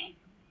irony.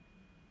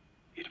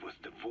 It was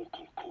the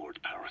vocal cord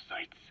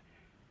parasites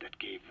that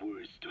gave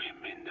words to him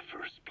in the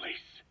first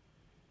place.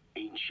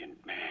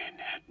 Ancient man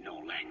had no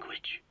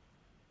language,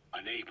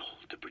 unable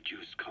to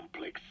produce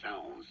complex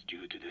sounds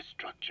due to the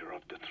structure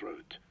of the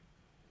throat.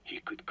 He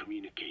could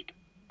communicate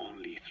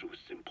only through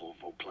simple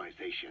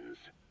vocalizations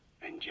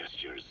and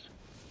gestures.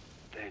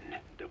 Then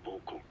the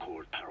vocal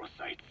cord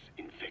parasites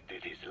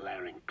infected his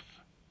larynx.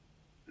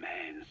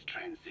 Man's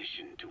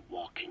transition to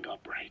walking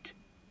upright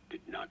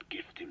did not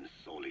gift him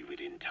solely with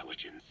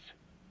intelligence,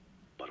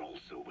 but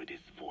also with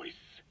his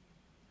voice.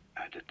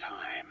 At the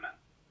time,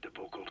 the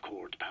vocal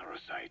cord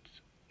parasites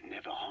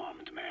never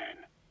harmed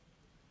man.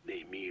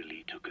 They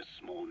merely took a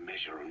small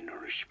measure of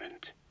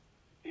nourishment.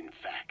 In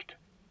fact,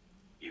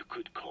 you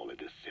could call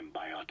it a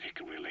symbiotic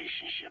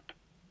relationship.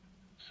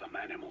 Some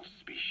animal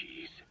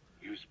species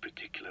use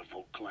particular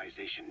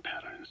vocalization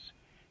patterns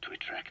to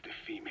attract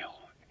a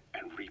female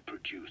and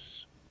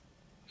reproduce.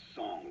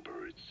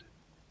 Songbirds,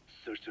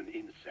 certain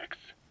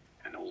insects,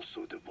 and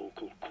also the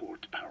vocal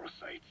cord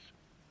parasites.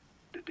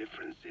 The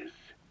difference is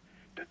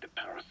that the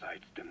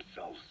parasites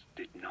themselves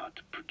did not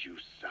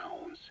produce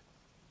sounds.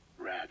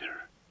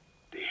 Rather,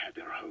 they had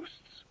their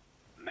hosts,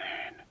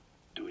 man,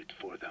 do it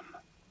for them.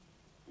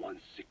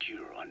 Once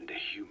secure on the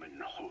human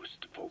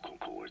host vocal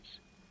cords,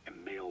 a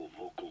male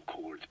vocal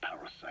cord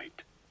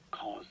parasite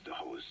caused the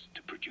host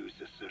to produce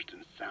a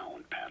certain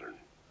sound pattern,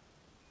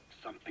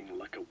 something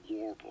like a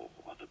warble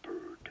of a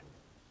bird.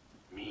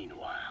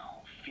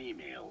 Meanwhile,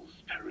 females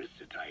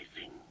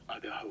parasitizing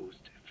other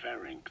host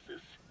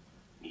pharynxes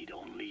need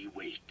only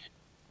wait.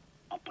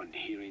 Upon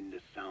hearing the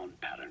sound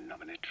pattern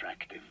of an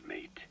attractive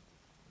mate,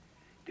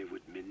 they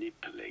would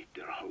manipulate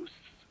their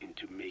hosts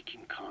into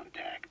making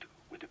contact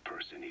with the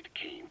person it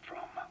came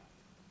from.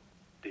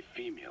 The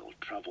female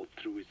traveled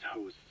through his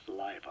host's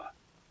saliva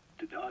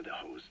to the other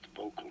host's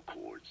vocal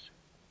cords,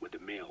 where the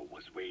male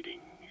was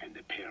waiting and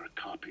the pair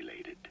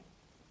copulated.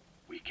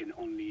 We can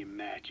only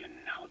imagine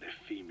how the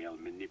female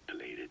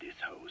manipulated his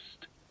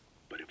host,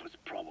 but it was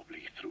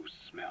probably through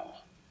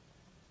smell.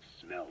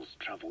 Smells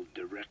traveled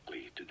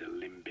directly to the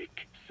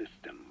limbic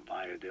system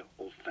via the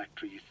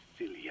olfactory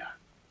cilia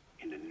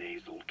in the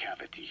nasal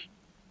cavity.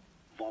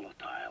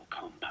 Volatile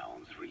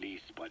compounds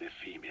released by the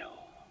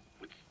female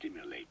would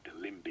stimulate the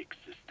limbic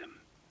system,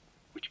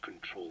 which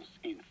controls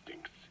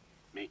instincts,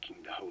 making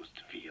the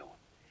host feel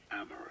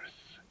amorous.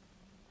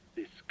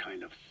 This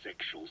kind of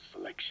sexual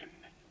selection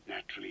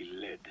naturally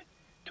led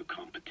to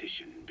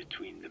competition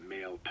between the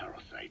male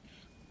parasites.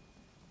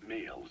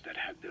 Males that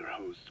had their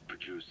hosts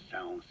produce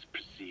sounds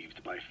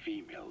perceived by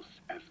females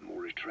as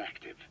more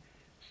attractive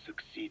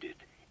succeeded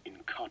in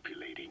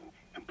copulating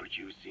and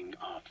producing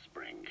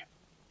offspring.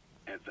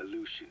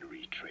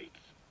 Evolutionary traits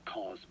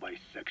caused by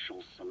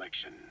sexual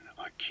selection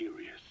are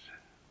curious.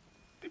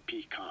 The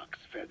peacock's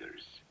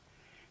feathers,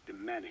 the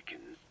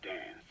mannequin's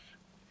dance,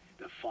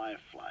 the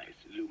firefly's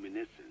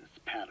luminescence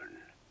pattern.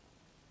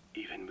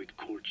 Even with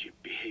courtship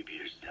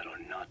behaviors that are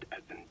not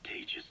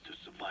advantageous to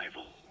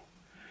survival,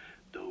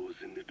 those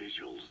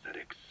individuals that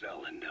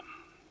excel in them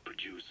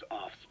produce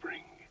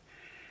offspring,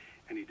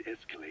 and it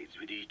escalates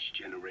with each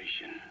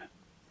generation.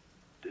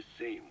 The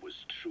same was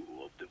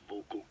true of the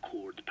vocal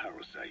cord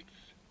parasites.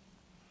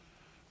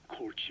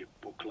 Courtship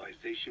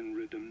vocalization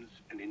rhythms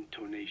and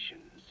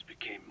intonations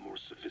became more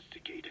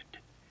sophisticated,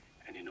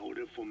 and in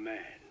order for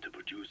man to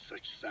produce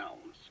such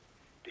sounds,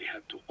 they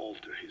had to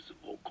alter his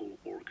vocal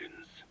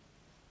organs.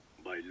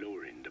 By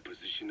lowering the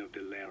position of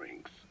the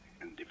larynx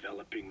and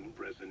developing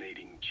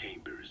resonating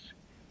chambers,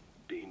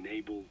 they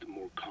enabled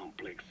more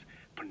complex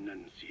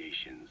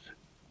pronunciations.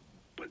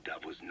 But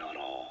that was not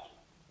all.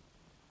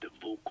 The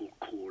vocal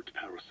cord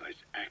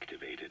parasites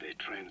activated a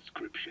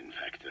transcription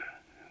factor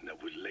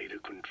that would later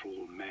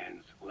control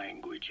man's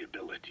language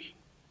ability.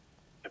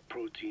 A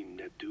protein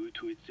that, due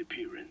to its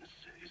appearance,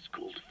 is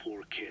called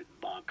forkhead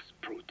box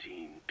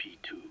protein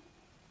P2,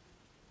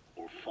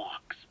 or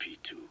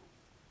FOXP2.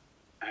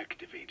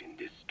 Activating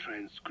this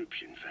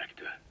transcription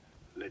factor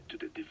led to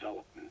the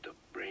development of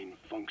brain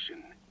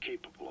function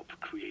capable of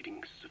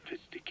creating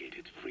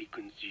sophisticated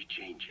frequency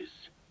changes.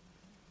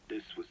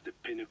 This was the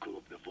pinnacle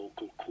of the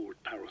vocal cord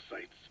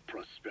parasite's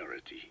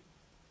prosperity.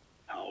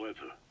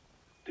 However,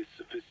 this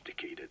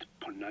sophisticated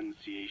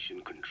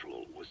pronunciation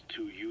control was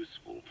too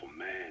useful for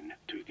man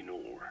to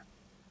ignore.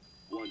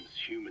 Once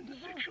human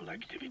sexual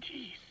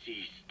activity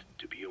ceased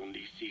to be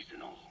only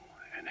seasonal,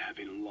 and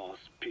having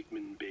lost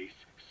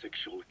pigment-based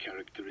sexual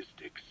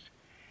characteristics,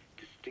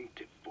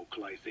 distinctive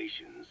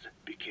vocalizations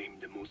became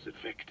the most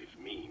effective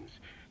means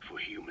for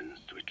humans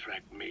to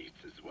attract mates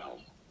as well.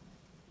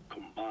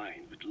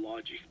 combined with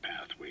logic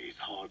pathways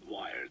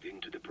hardwired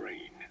into the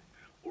brain,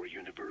 or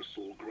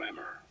universal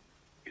grammar.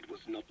 It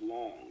was not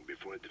long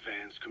before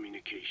advanced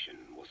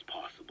communication was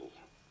possible.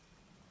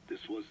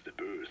 This was the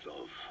birth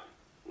of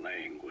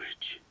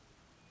language.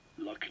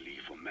 Luckily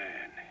for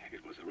man,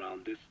 it was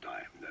around this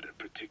time that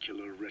a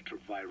particular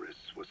retrovirus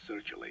was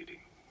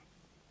circulating.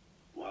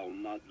 While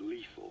not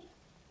lethal,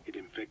 it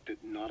infected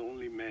not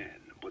only man,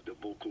 but the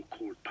vocal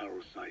cord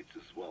parasites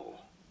as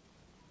well.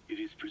 It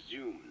is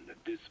presumed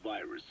that this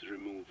virus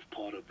removed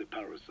part of the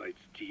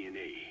parasite's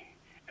DNA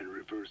and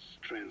reverse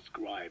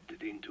transcribed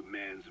it into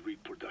man's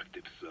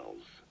reproductive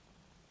cells.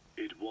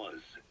 It was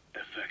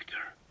a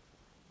vector.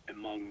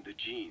 Among the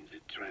genes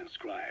it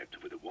transcribed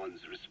were the ones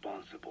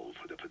responsible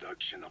for the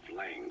production of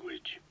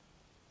language.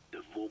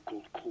 The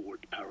vocal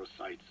cord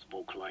parasite's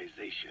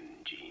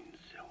vocalization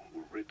genes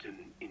were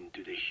written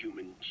into the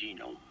human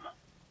genome.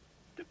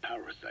 The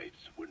parasites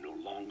were no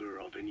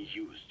longer of any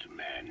use to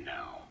man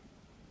now.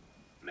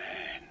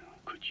 Man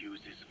could use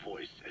his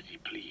voice as he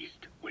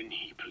pleased, when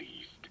he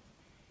pleased,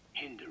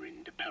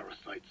 hindering the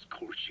parasite's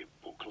courtship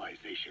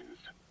vocalizations.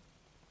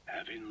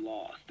 Having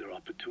lost their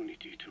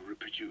opportunity to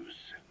reproduce,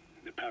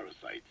 the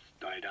parasites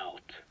died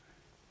out,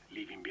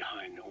 leaving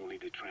behind only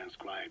the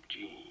transcribed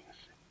genes.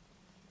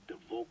 The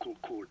vocal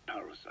cord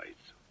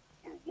parasites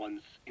were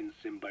once in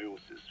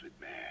symbiosis with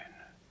man.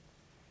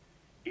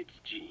 Its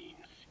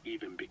genes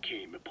even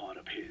became a part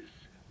of his.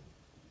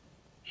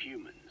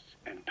 Humans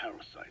and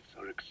parasites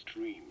are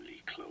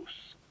extremely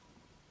close.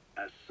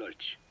 As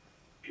such,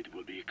 it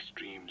will be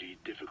extremely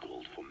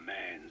difficult for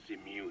man's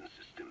immune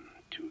system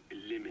to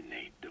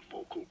eliminate the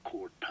vocal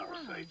cord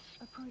parasites.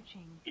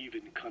 Approaching.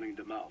 Even cutting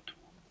them out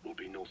will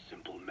be no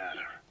simple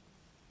matter,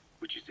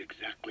 which is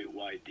exactly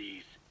why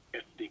these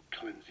ethnic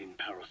cleansing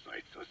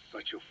parasites are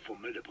such a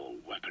formidable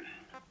weapon.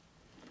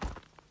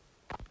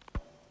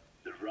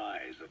 The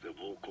rise of the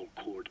vocal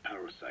cord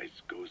parasites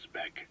goes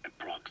back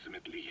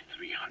approximately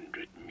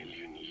 300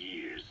 million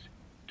years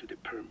to the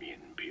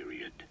Permian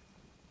period.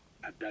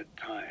 At that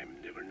time,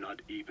 they were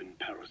not even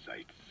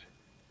parasites,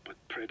 but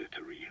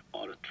predatory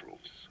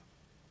autotrophs.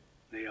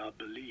 They are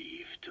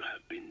believed to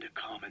have been the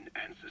common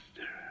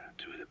ancestor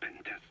to the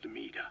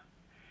Pentastomida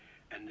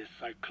and the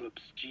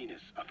Cyclops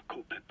genus of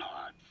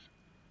copepods.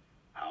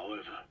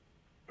 However,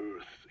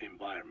 Earth's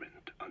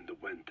environment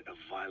underwent a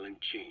violent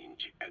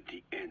change at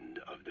the end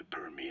of the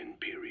Permian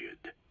period.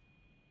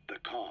 The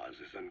cause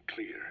is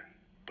unclear,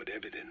 but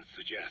evidence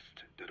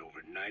suggests that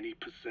over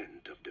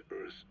 90% of the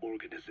Earth's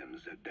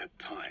organisms at that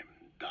time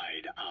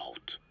died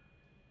out.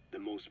 The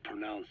most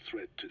pronounced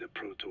threat to the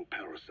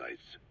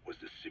proto-parasites was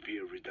the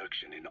severe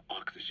reduction in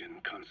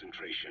oxygen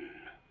concentration.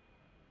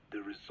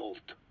 The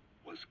result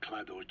was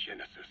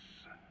cladogenesis,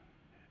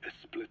 a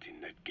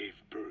splitting that gave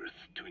birth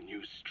to a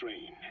new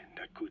strain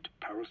that could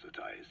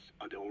parasitize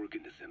other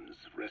organisms'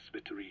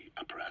 respiratory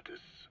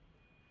apparatus.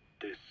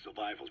 This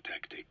survival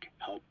tactic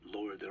helped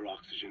lower their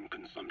oxygen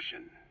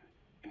consumption,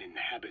 and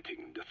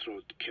inhabiting the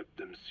throat kept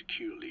them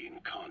securely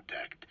in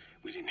contact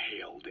with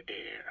inhaled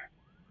air.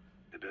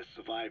 The best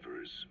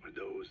survivors were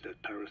those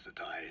that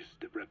parasitized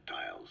the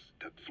reptiles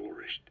that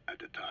flourished at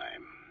the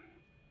time.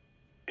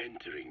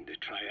 Entering the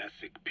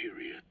Triassic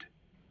period,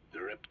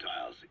 the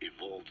reptiles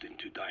evolved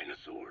into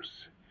dinosaurs,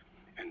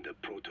 and the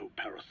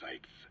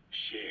proto-parasites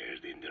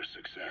shared in their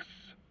success.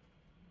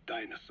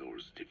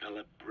 Dinosaurs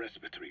developed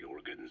respiratory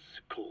organs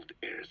called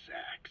air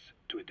sacs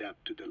to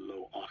adapt to the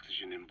low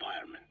oxygen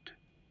environment.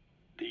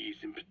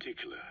 These in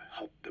particular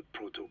helped the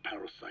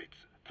proto-parasites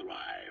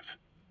thrive.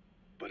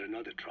 But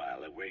another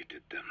trial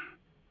awaited them.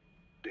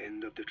 The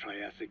end of the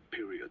Triassic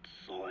period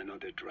saw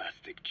another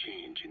drastic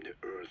change in the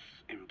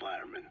Earth's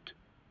environment.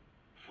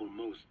 For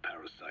most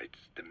parasites,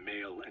 the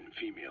male and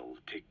female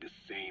take the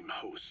same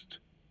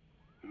host.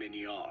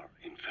 Many are,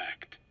 in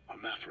fact,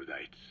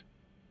 hermaphrodites.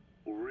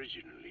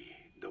 Originally,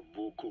 the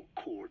vocal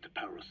cord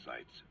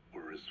parasites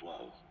were as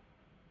well.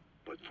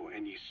 But for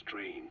any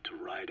strain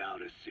to ride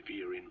out a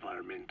severe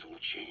environmental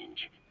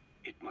change,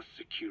 it must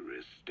secure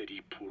a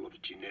steady pool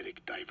of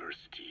genetic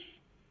diversity.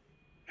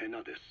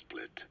 Another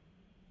split.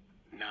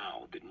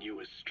 Now the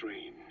newest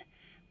strain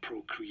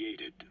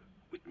procreated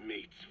with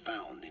mates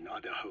found in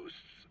other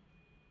hosts.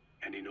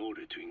 And in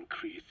order to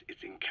increase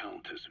its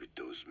encounters with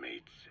those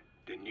mates,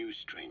 the new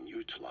strain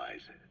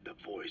utilized the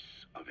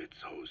voice of its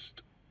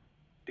host.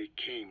 They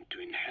came to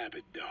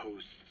inhabit the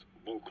host's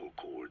vocal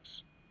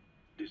cords.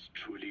 This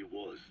truly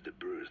was the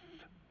birth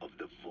of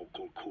the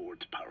vocal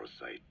cord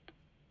parasite.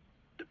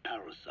 The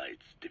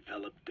parasites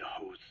developed the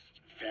host's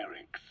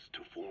pharynx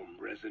to form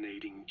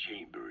resonating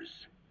chambers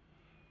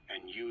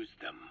and used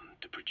them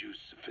to produce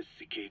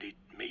sophisticated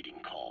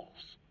mating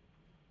calls.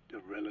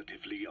 The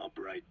relatively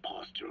upright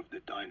posture of the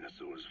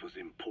dinosaurs was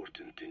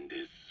important in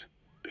this,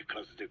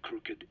 because the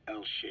crooked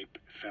L-shaped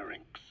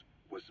pharynx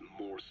was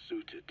more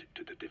suited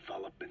to the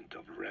development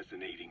of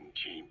resonating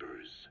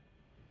chambers.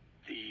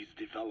 These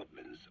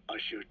developments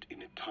ushered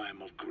in a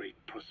time of great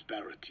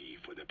prosperity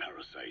for the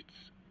parasites.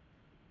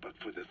 But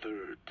for the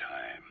third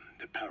time,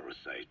 the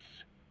parasites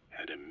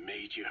had a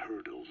major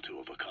hurdle to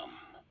overcome.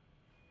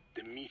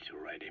 the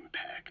meteorite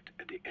impact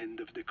at the end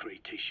of the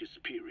Cretaceous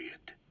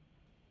period,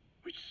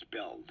 which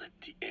spelled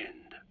the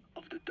end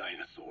of the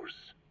dinosaurs.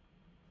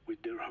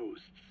 With their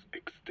hosts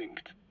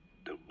extinct,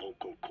 the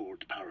vocal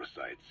cord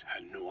parasites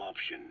had no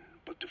option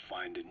but to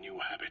find a new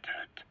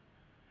habitat.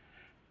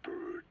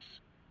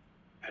 Birds,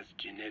 as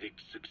genetic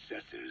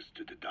successors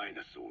to the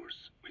dinosaurs,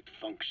 with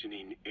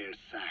functioning air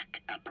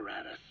sac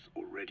apparatus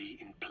already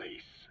in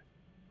place.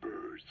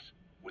 Birds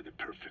were the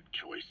perfect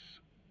choice,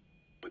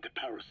 but the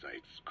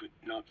parasites could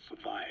not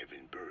survive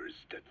in birds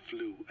that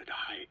flew at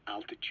high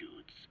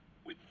altitudes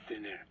with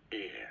thinner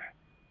air.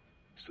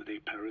 So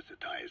they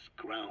parasitized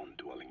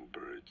ground-dwelling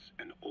birds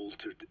and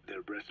altered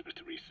their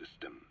respiratory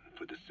system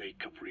for the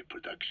sake of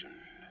reproduction.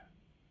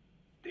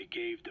 They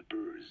gave the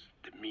birds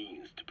the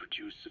means to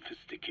produce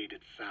sophisticated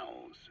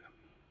sounds,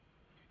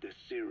 the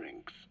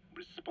syrinx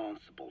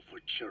responsible for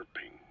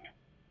chirping.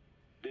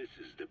 This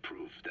is the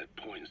proof that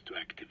points to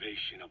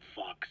activation of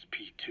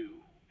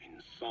FOXP2 in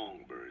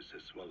songbirds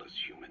as well as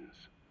humans.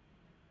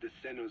 The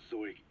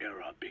Cenozoic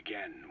era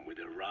began with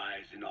a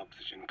rise in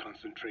oxygen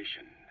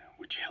concentration,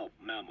 which helped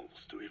mammals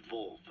to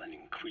evolve and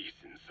increase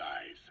in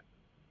size.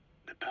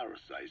 The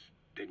parasites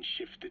then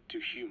shifted to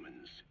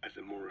humans as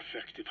a more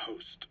effective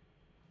host.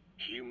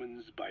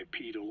 Humans'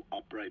 bipedal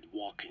upright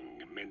walking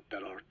meant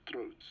that our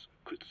throats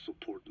could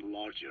support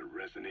larger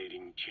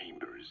resonating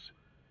chambers.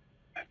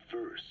 At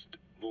first,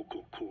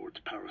 vocal cord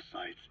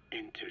parasites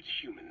entered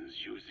humans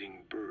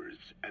using birds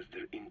as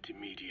their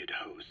intermediate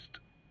host.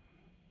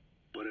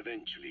 But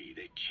eventually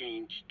they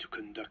changed to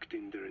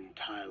conducting their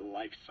entire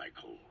life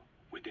cycle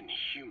within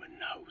human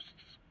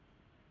hosts.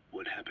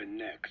 What happened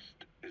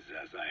next is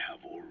as I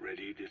have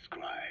already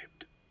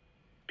described.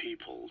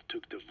 People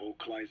took the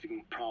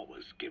vocalizing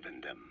prowess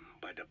given them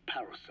by the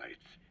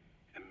parasites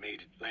and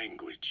made it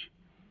language,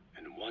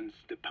 and once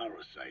the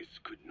parasites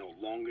could no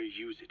longer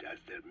use it as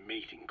their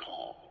mating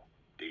call,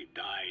 they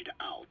died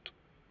out.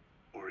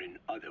 Or in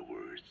other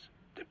words,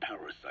 the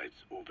parasites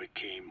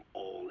overcame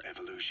all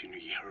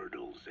evolutionary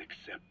hurdles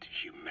except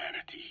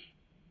humanity.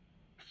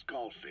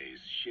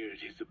 Skullface shared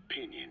his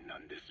opinion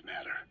on this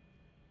matter.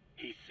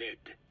 He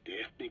said the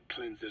Ethnic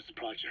Cleansers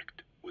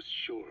Project was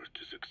sure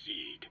to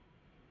succeed.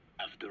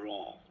 After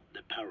all,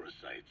 the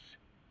parasites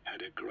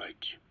had a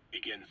grudge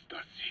against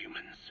us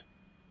humans.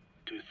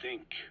 To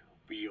think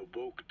we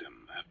awoke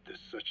them after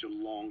such a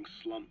long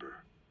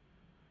slumber,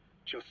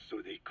 just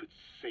so they could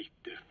sate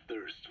their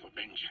thirst for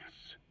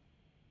vengeance.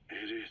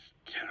 It is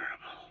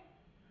terrible,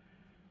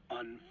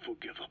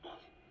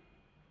 unforgivable,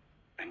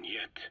 and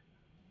yet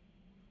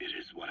it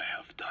is what I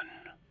have done.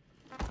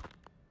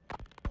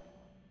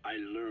 I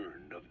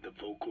learned of the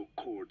vocal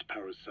cord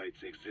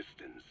parasite's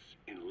existence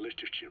in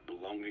literature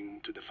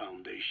belonging to the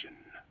Foundation.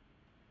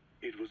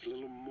 It was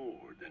little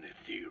more than a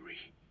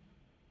theory.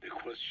 The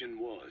question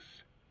was,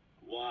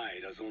 why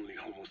does only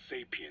Homo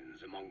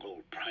sapiens among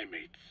all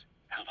primates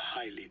have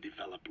highly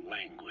developed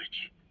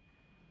language?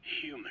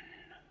 Human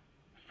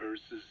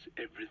versus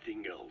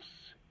everything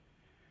else.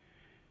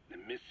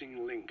 The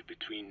missing link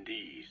between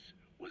these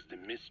was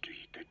the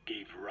mystery that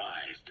gave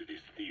rise to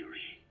this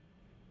theory.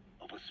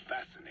 I was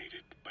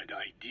fascinated by the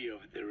idea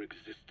of their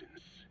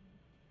existence.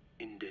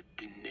 In the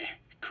Desde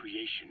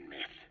creation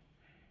myth,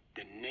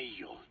 the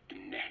Neo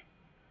Desde,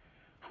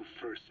 who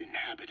first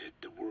inhabited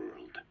the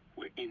world,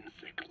 were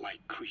insect-like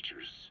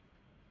creatures.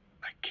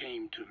 I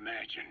came to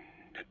imagine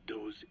that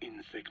those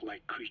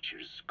insect-like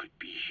creatures could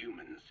be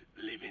humans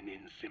living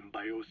in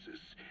symbiosis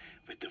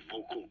with the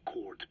vocal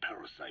cord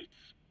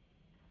parasites.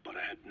 But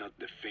I had not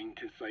the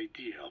faintest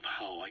idea of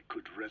how I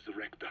could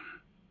resurrect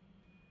them.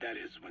 That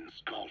is when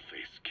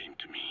Skullface came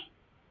to me.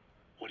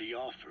 What he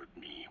offered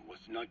me was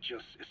not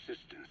just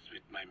assistance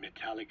with my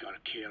metallic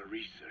archaea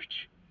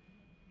research.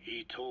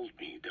 He told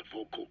me the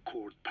vocal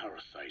cord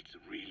parasites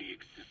really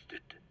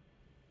existed.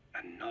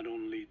 And not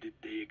only did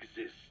they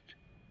exist,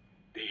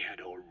 they had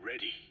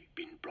already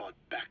been brought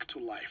back to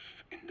life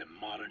in the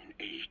modern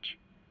age.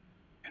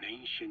 An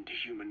ancient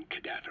human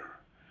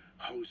cadaver,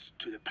 host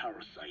to the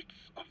parasites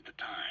of the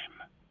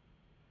time.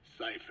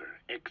 Cypher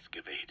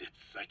excavated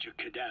such a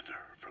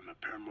cadaver from a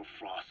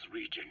permafrost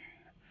region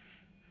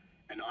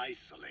and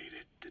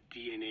isolated the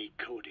DNA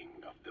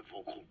coding of the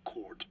vocal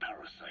cord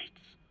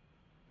parasites.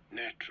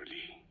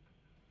 Naturally,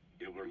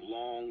 they were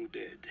long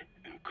dead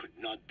and could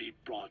not be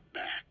brought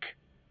back,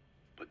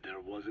 but there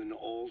was an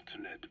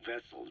alternate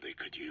vessel they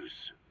could use.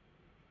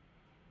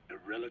 A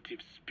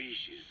relative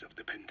species of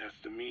the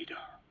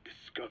Pentastomida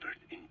discovered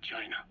in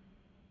China.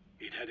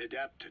 It had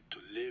adapted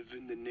to live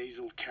in the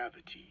nasal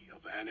cavity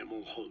of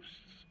animal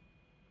hosts,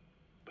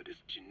 but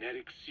its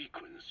genetic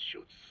sequence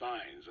showed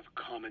signs of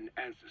common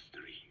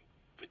ancestry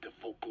with the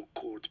vocal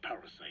cord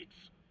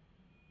parasites.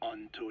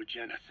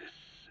 Ontogenesis,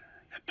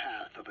 a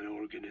path of an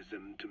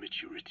organism to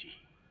maturity,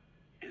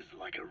 is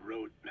like a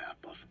roadmap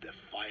of the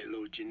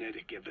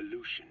phylogenetic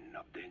evolution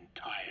of the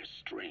entire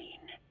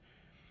strain.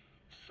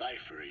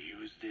 Cypher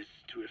used this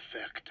to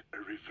effect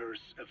a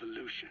reverse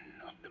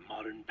evolution of the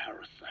modern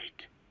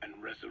parasite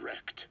and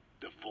resurrect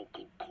the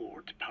vocal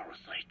cord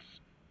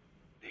parasites.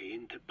 They they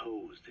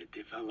interpose a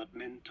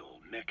developmental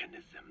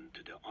mechanism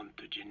to the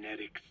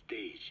ontogenetic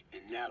stage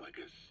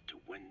analogous to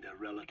when the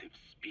relative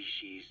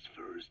species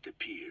first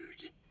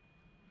appeared,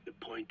 the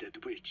point at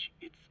which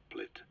it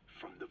split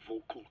from the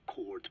vocal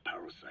cord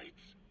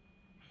parasites,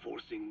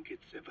 forcing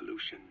its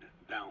evolution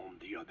down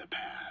the other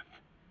path,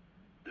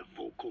 the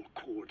vocal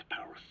cord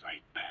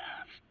parasite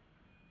path.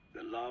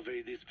 The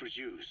larvae is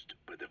produced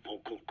by the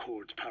vocal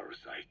cord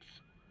parasites,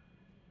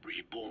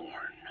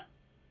 reborn.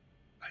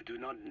 I do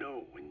not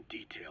know in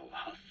detail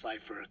how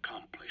Cypher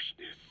accomplished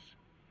this,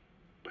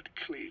 but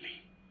clearly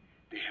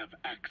they have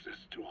access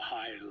to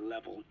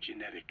high-level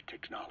genetic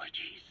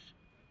technologies.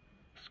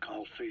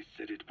 Skullface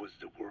said it was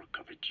the work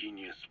of a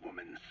genius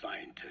woman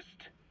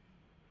scientist,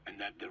 and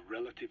that the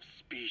relative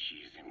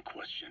species in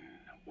question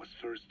was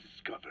first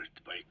discovered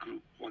by a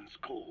group once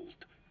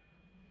called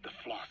the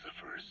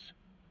Philosophers.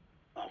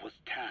 I was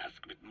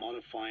tasked with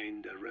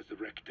modifying the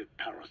resurrected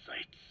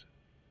parasites.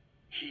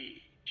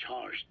 He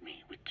charged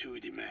me with two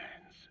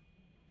demands.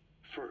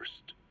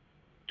 First,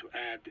 to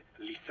add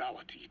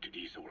lethality to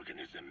these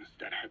organisms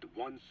that had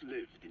once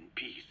lived in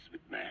peace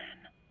with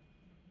man,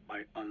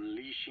 by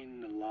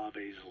unleashing the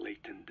larvae's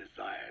latent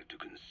desire to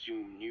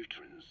consume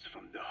nutrients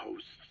from the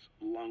host's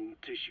lung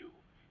tissue,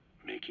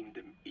 making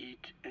them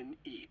eat and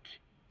eat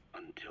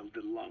until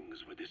the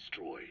lungs were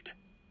destroyed.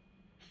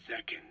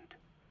 Second,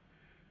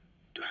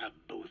 to have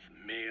both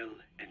male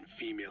and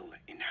female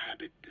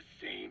inhabit the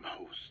same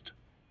host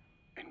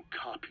and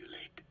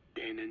copulate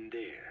then and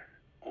there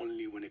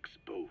only when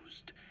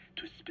exposed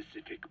to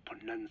specific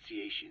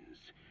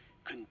pronunciations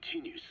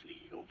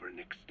continuously over an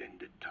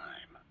extended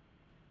time.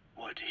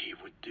 What he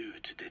would do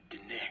to the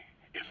Desde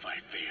if I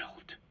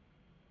failed.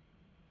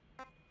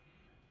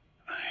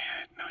 I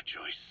had no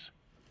choice.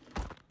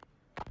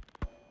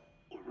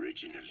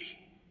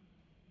 Originally,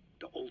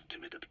 the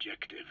ultimate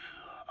objective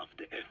of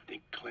the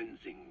ethnic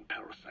cleansing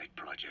parasite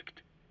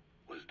project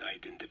was the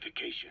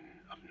identification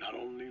of not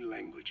only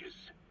languages,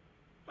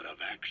 but of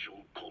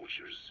actual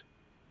cultures.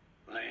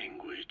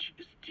 Language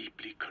is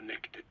deeply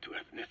connected to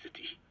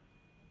ethnicity,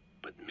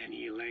 but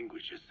many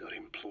languages are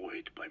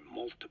employed by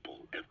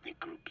multiple ethnic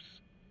groups,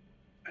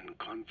 and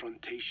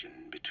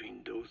confrontation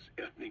between those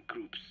ethnic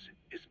groups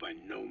is by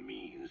no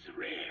means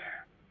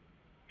rare.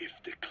 If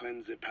the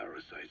cleanser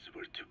parasites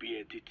were to be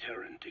a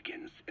deterrent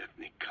against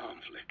ethnic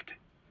conflict,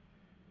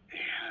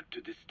 they had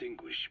to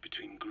distinguish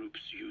between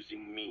groups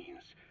using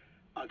means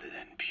other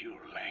than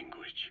pure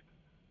language.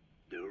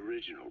 The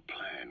original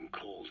plan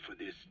called for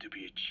this to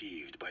be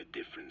achieved by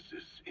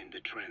differences in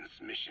the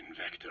transmission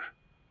vector.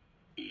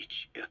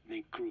 Each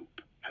ethnic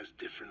group has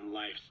different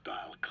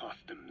lifestyle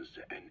customs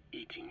and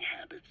eating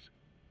habits.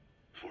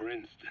 For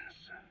instance,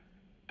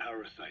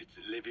 parasites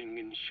living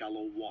in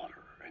shallow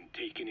water and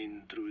taken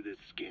in through the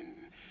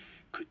skin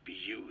could be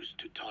used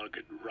to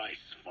target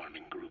rice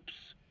farming groups,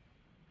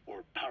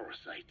 or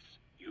parasites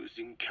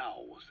using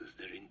cows as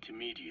their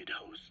intermediate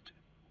host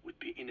would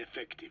be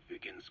ineffective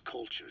against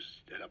cultures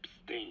that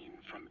abstain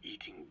from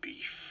eating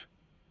beef.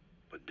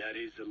 But that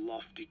is a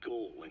lofty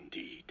goal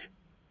indeed.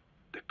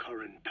 The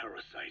current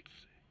parasites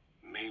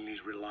mainly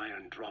rely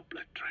on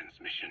droplet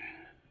transmission.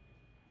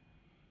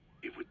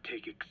 It would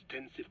take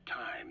extensive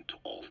time to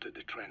alter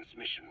the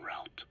transmission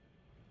route.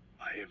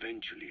 I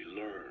eventually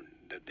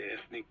learned that the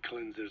Ethnic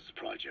Cleansers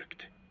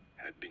project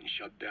had been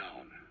shut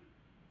down.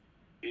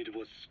 It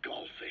was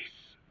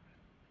Skullface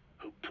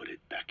who put it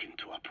back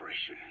into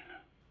operation.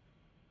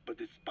 But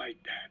despite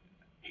that,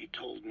 he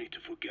told me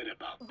to forget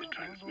about the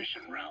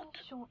transmission route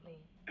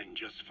and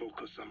just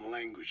focus on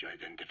language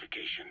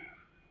identification.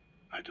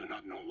 I do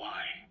not know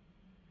why.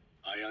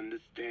 I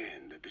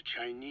understand that the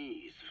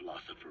Chinese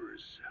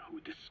philosophers who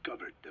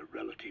discovered the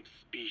relative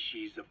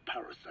species of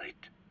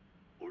parasite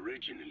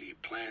originally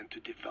planned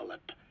to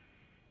develop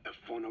a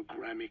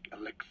phonogrammic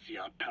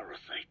Alexia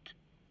parasite.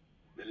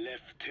 The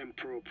left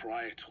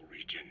temporoparietal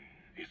region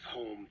is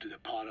home to the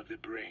part of the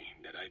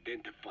brain that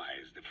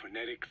identifies the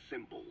phonetic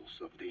symbols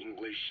of the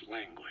English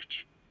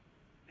language.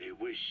 They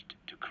wished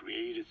to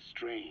create a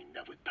strain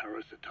that would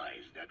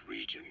parasitize that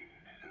region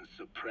and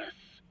suppress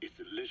its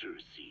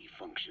literacy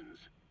functions.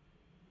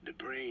 The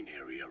brain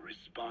area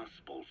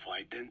responsible for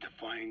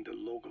identifying the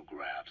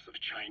logographs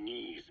of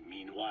Chinese,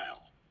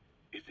 meanwhile,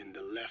 is in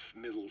the left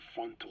middle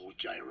frontal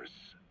gyrus,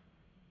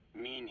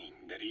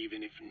 meaning that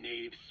even if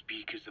native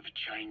speakers of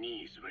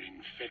Chinese were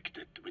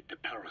infected with the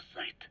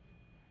parasite,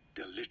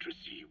 the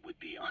literacy would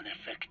be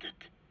unaffected.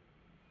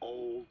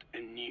 Old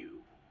and new,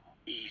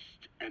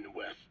 east and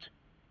west,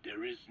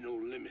 there is no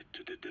limit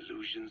to the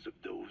delusions of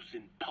those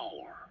in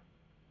power.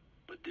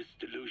 But this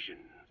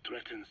delusion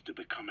threatens to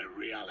become a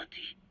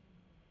reality.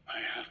 I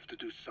have to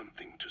do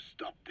something to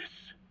stop this.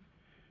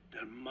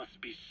 There must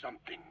be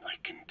something I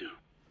can do.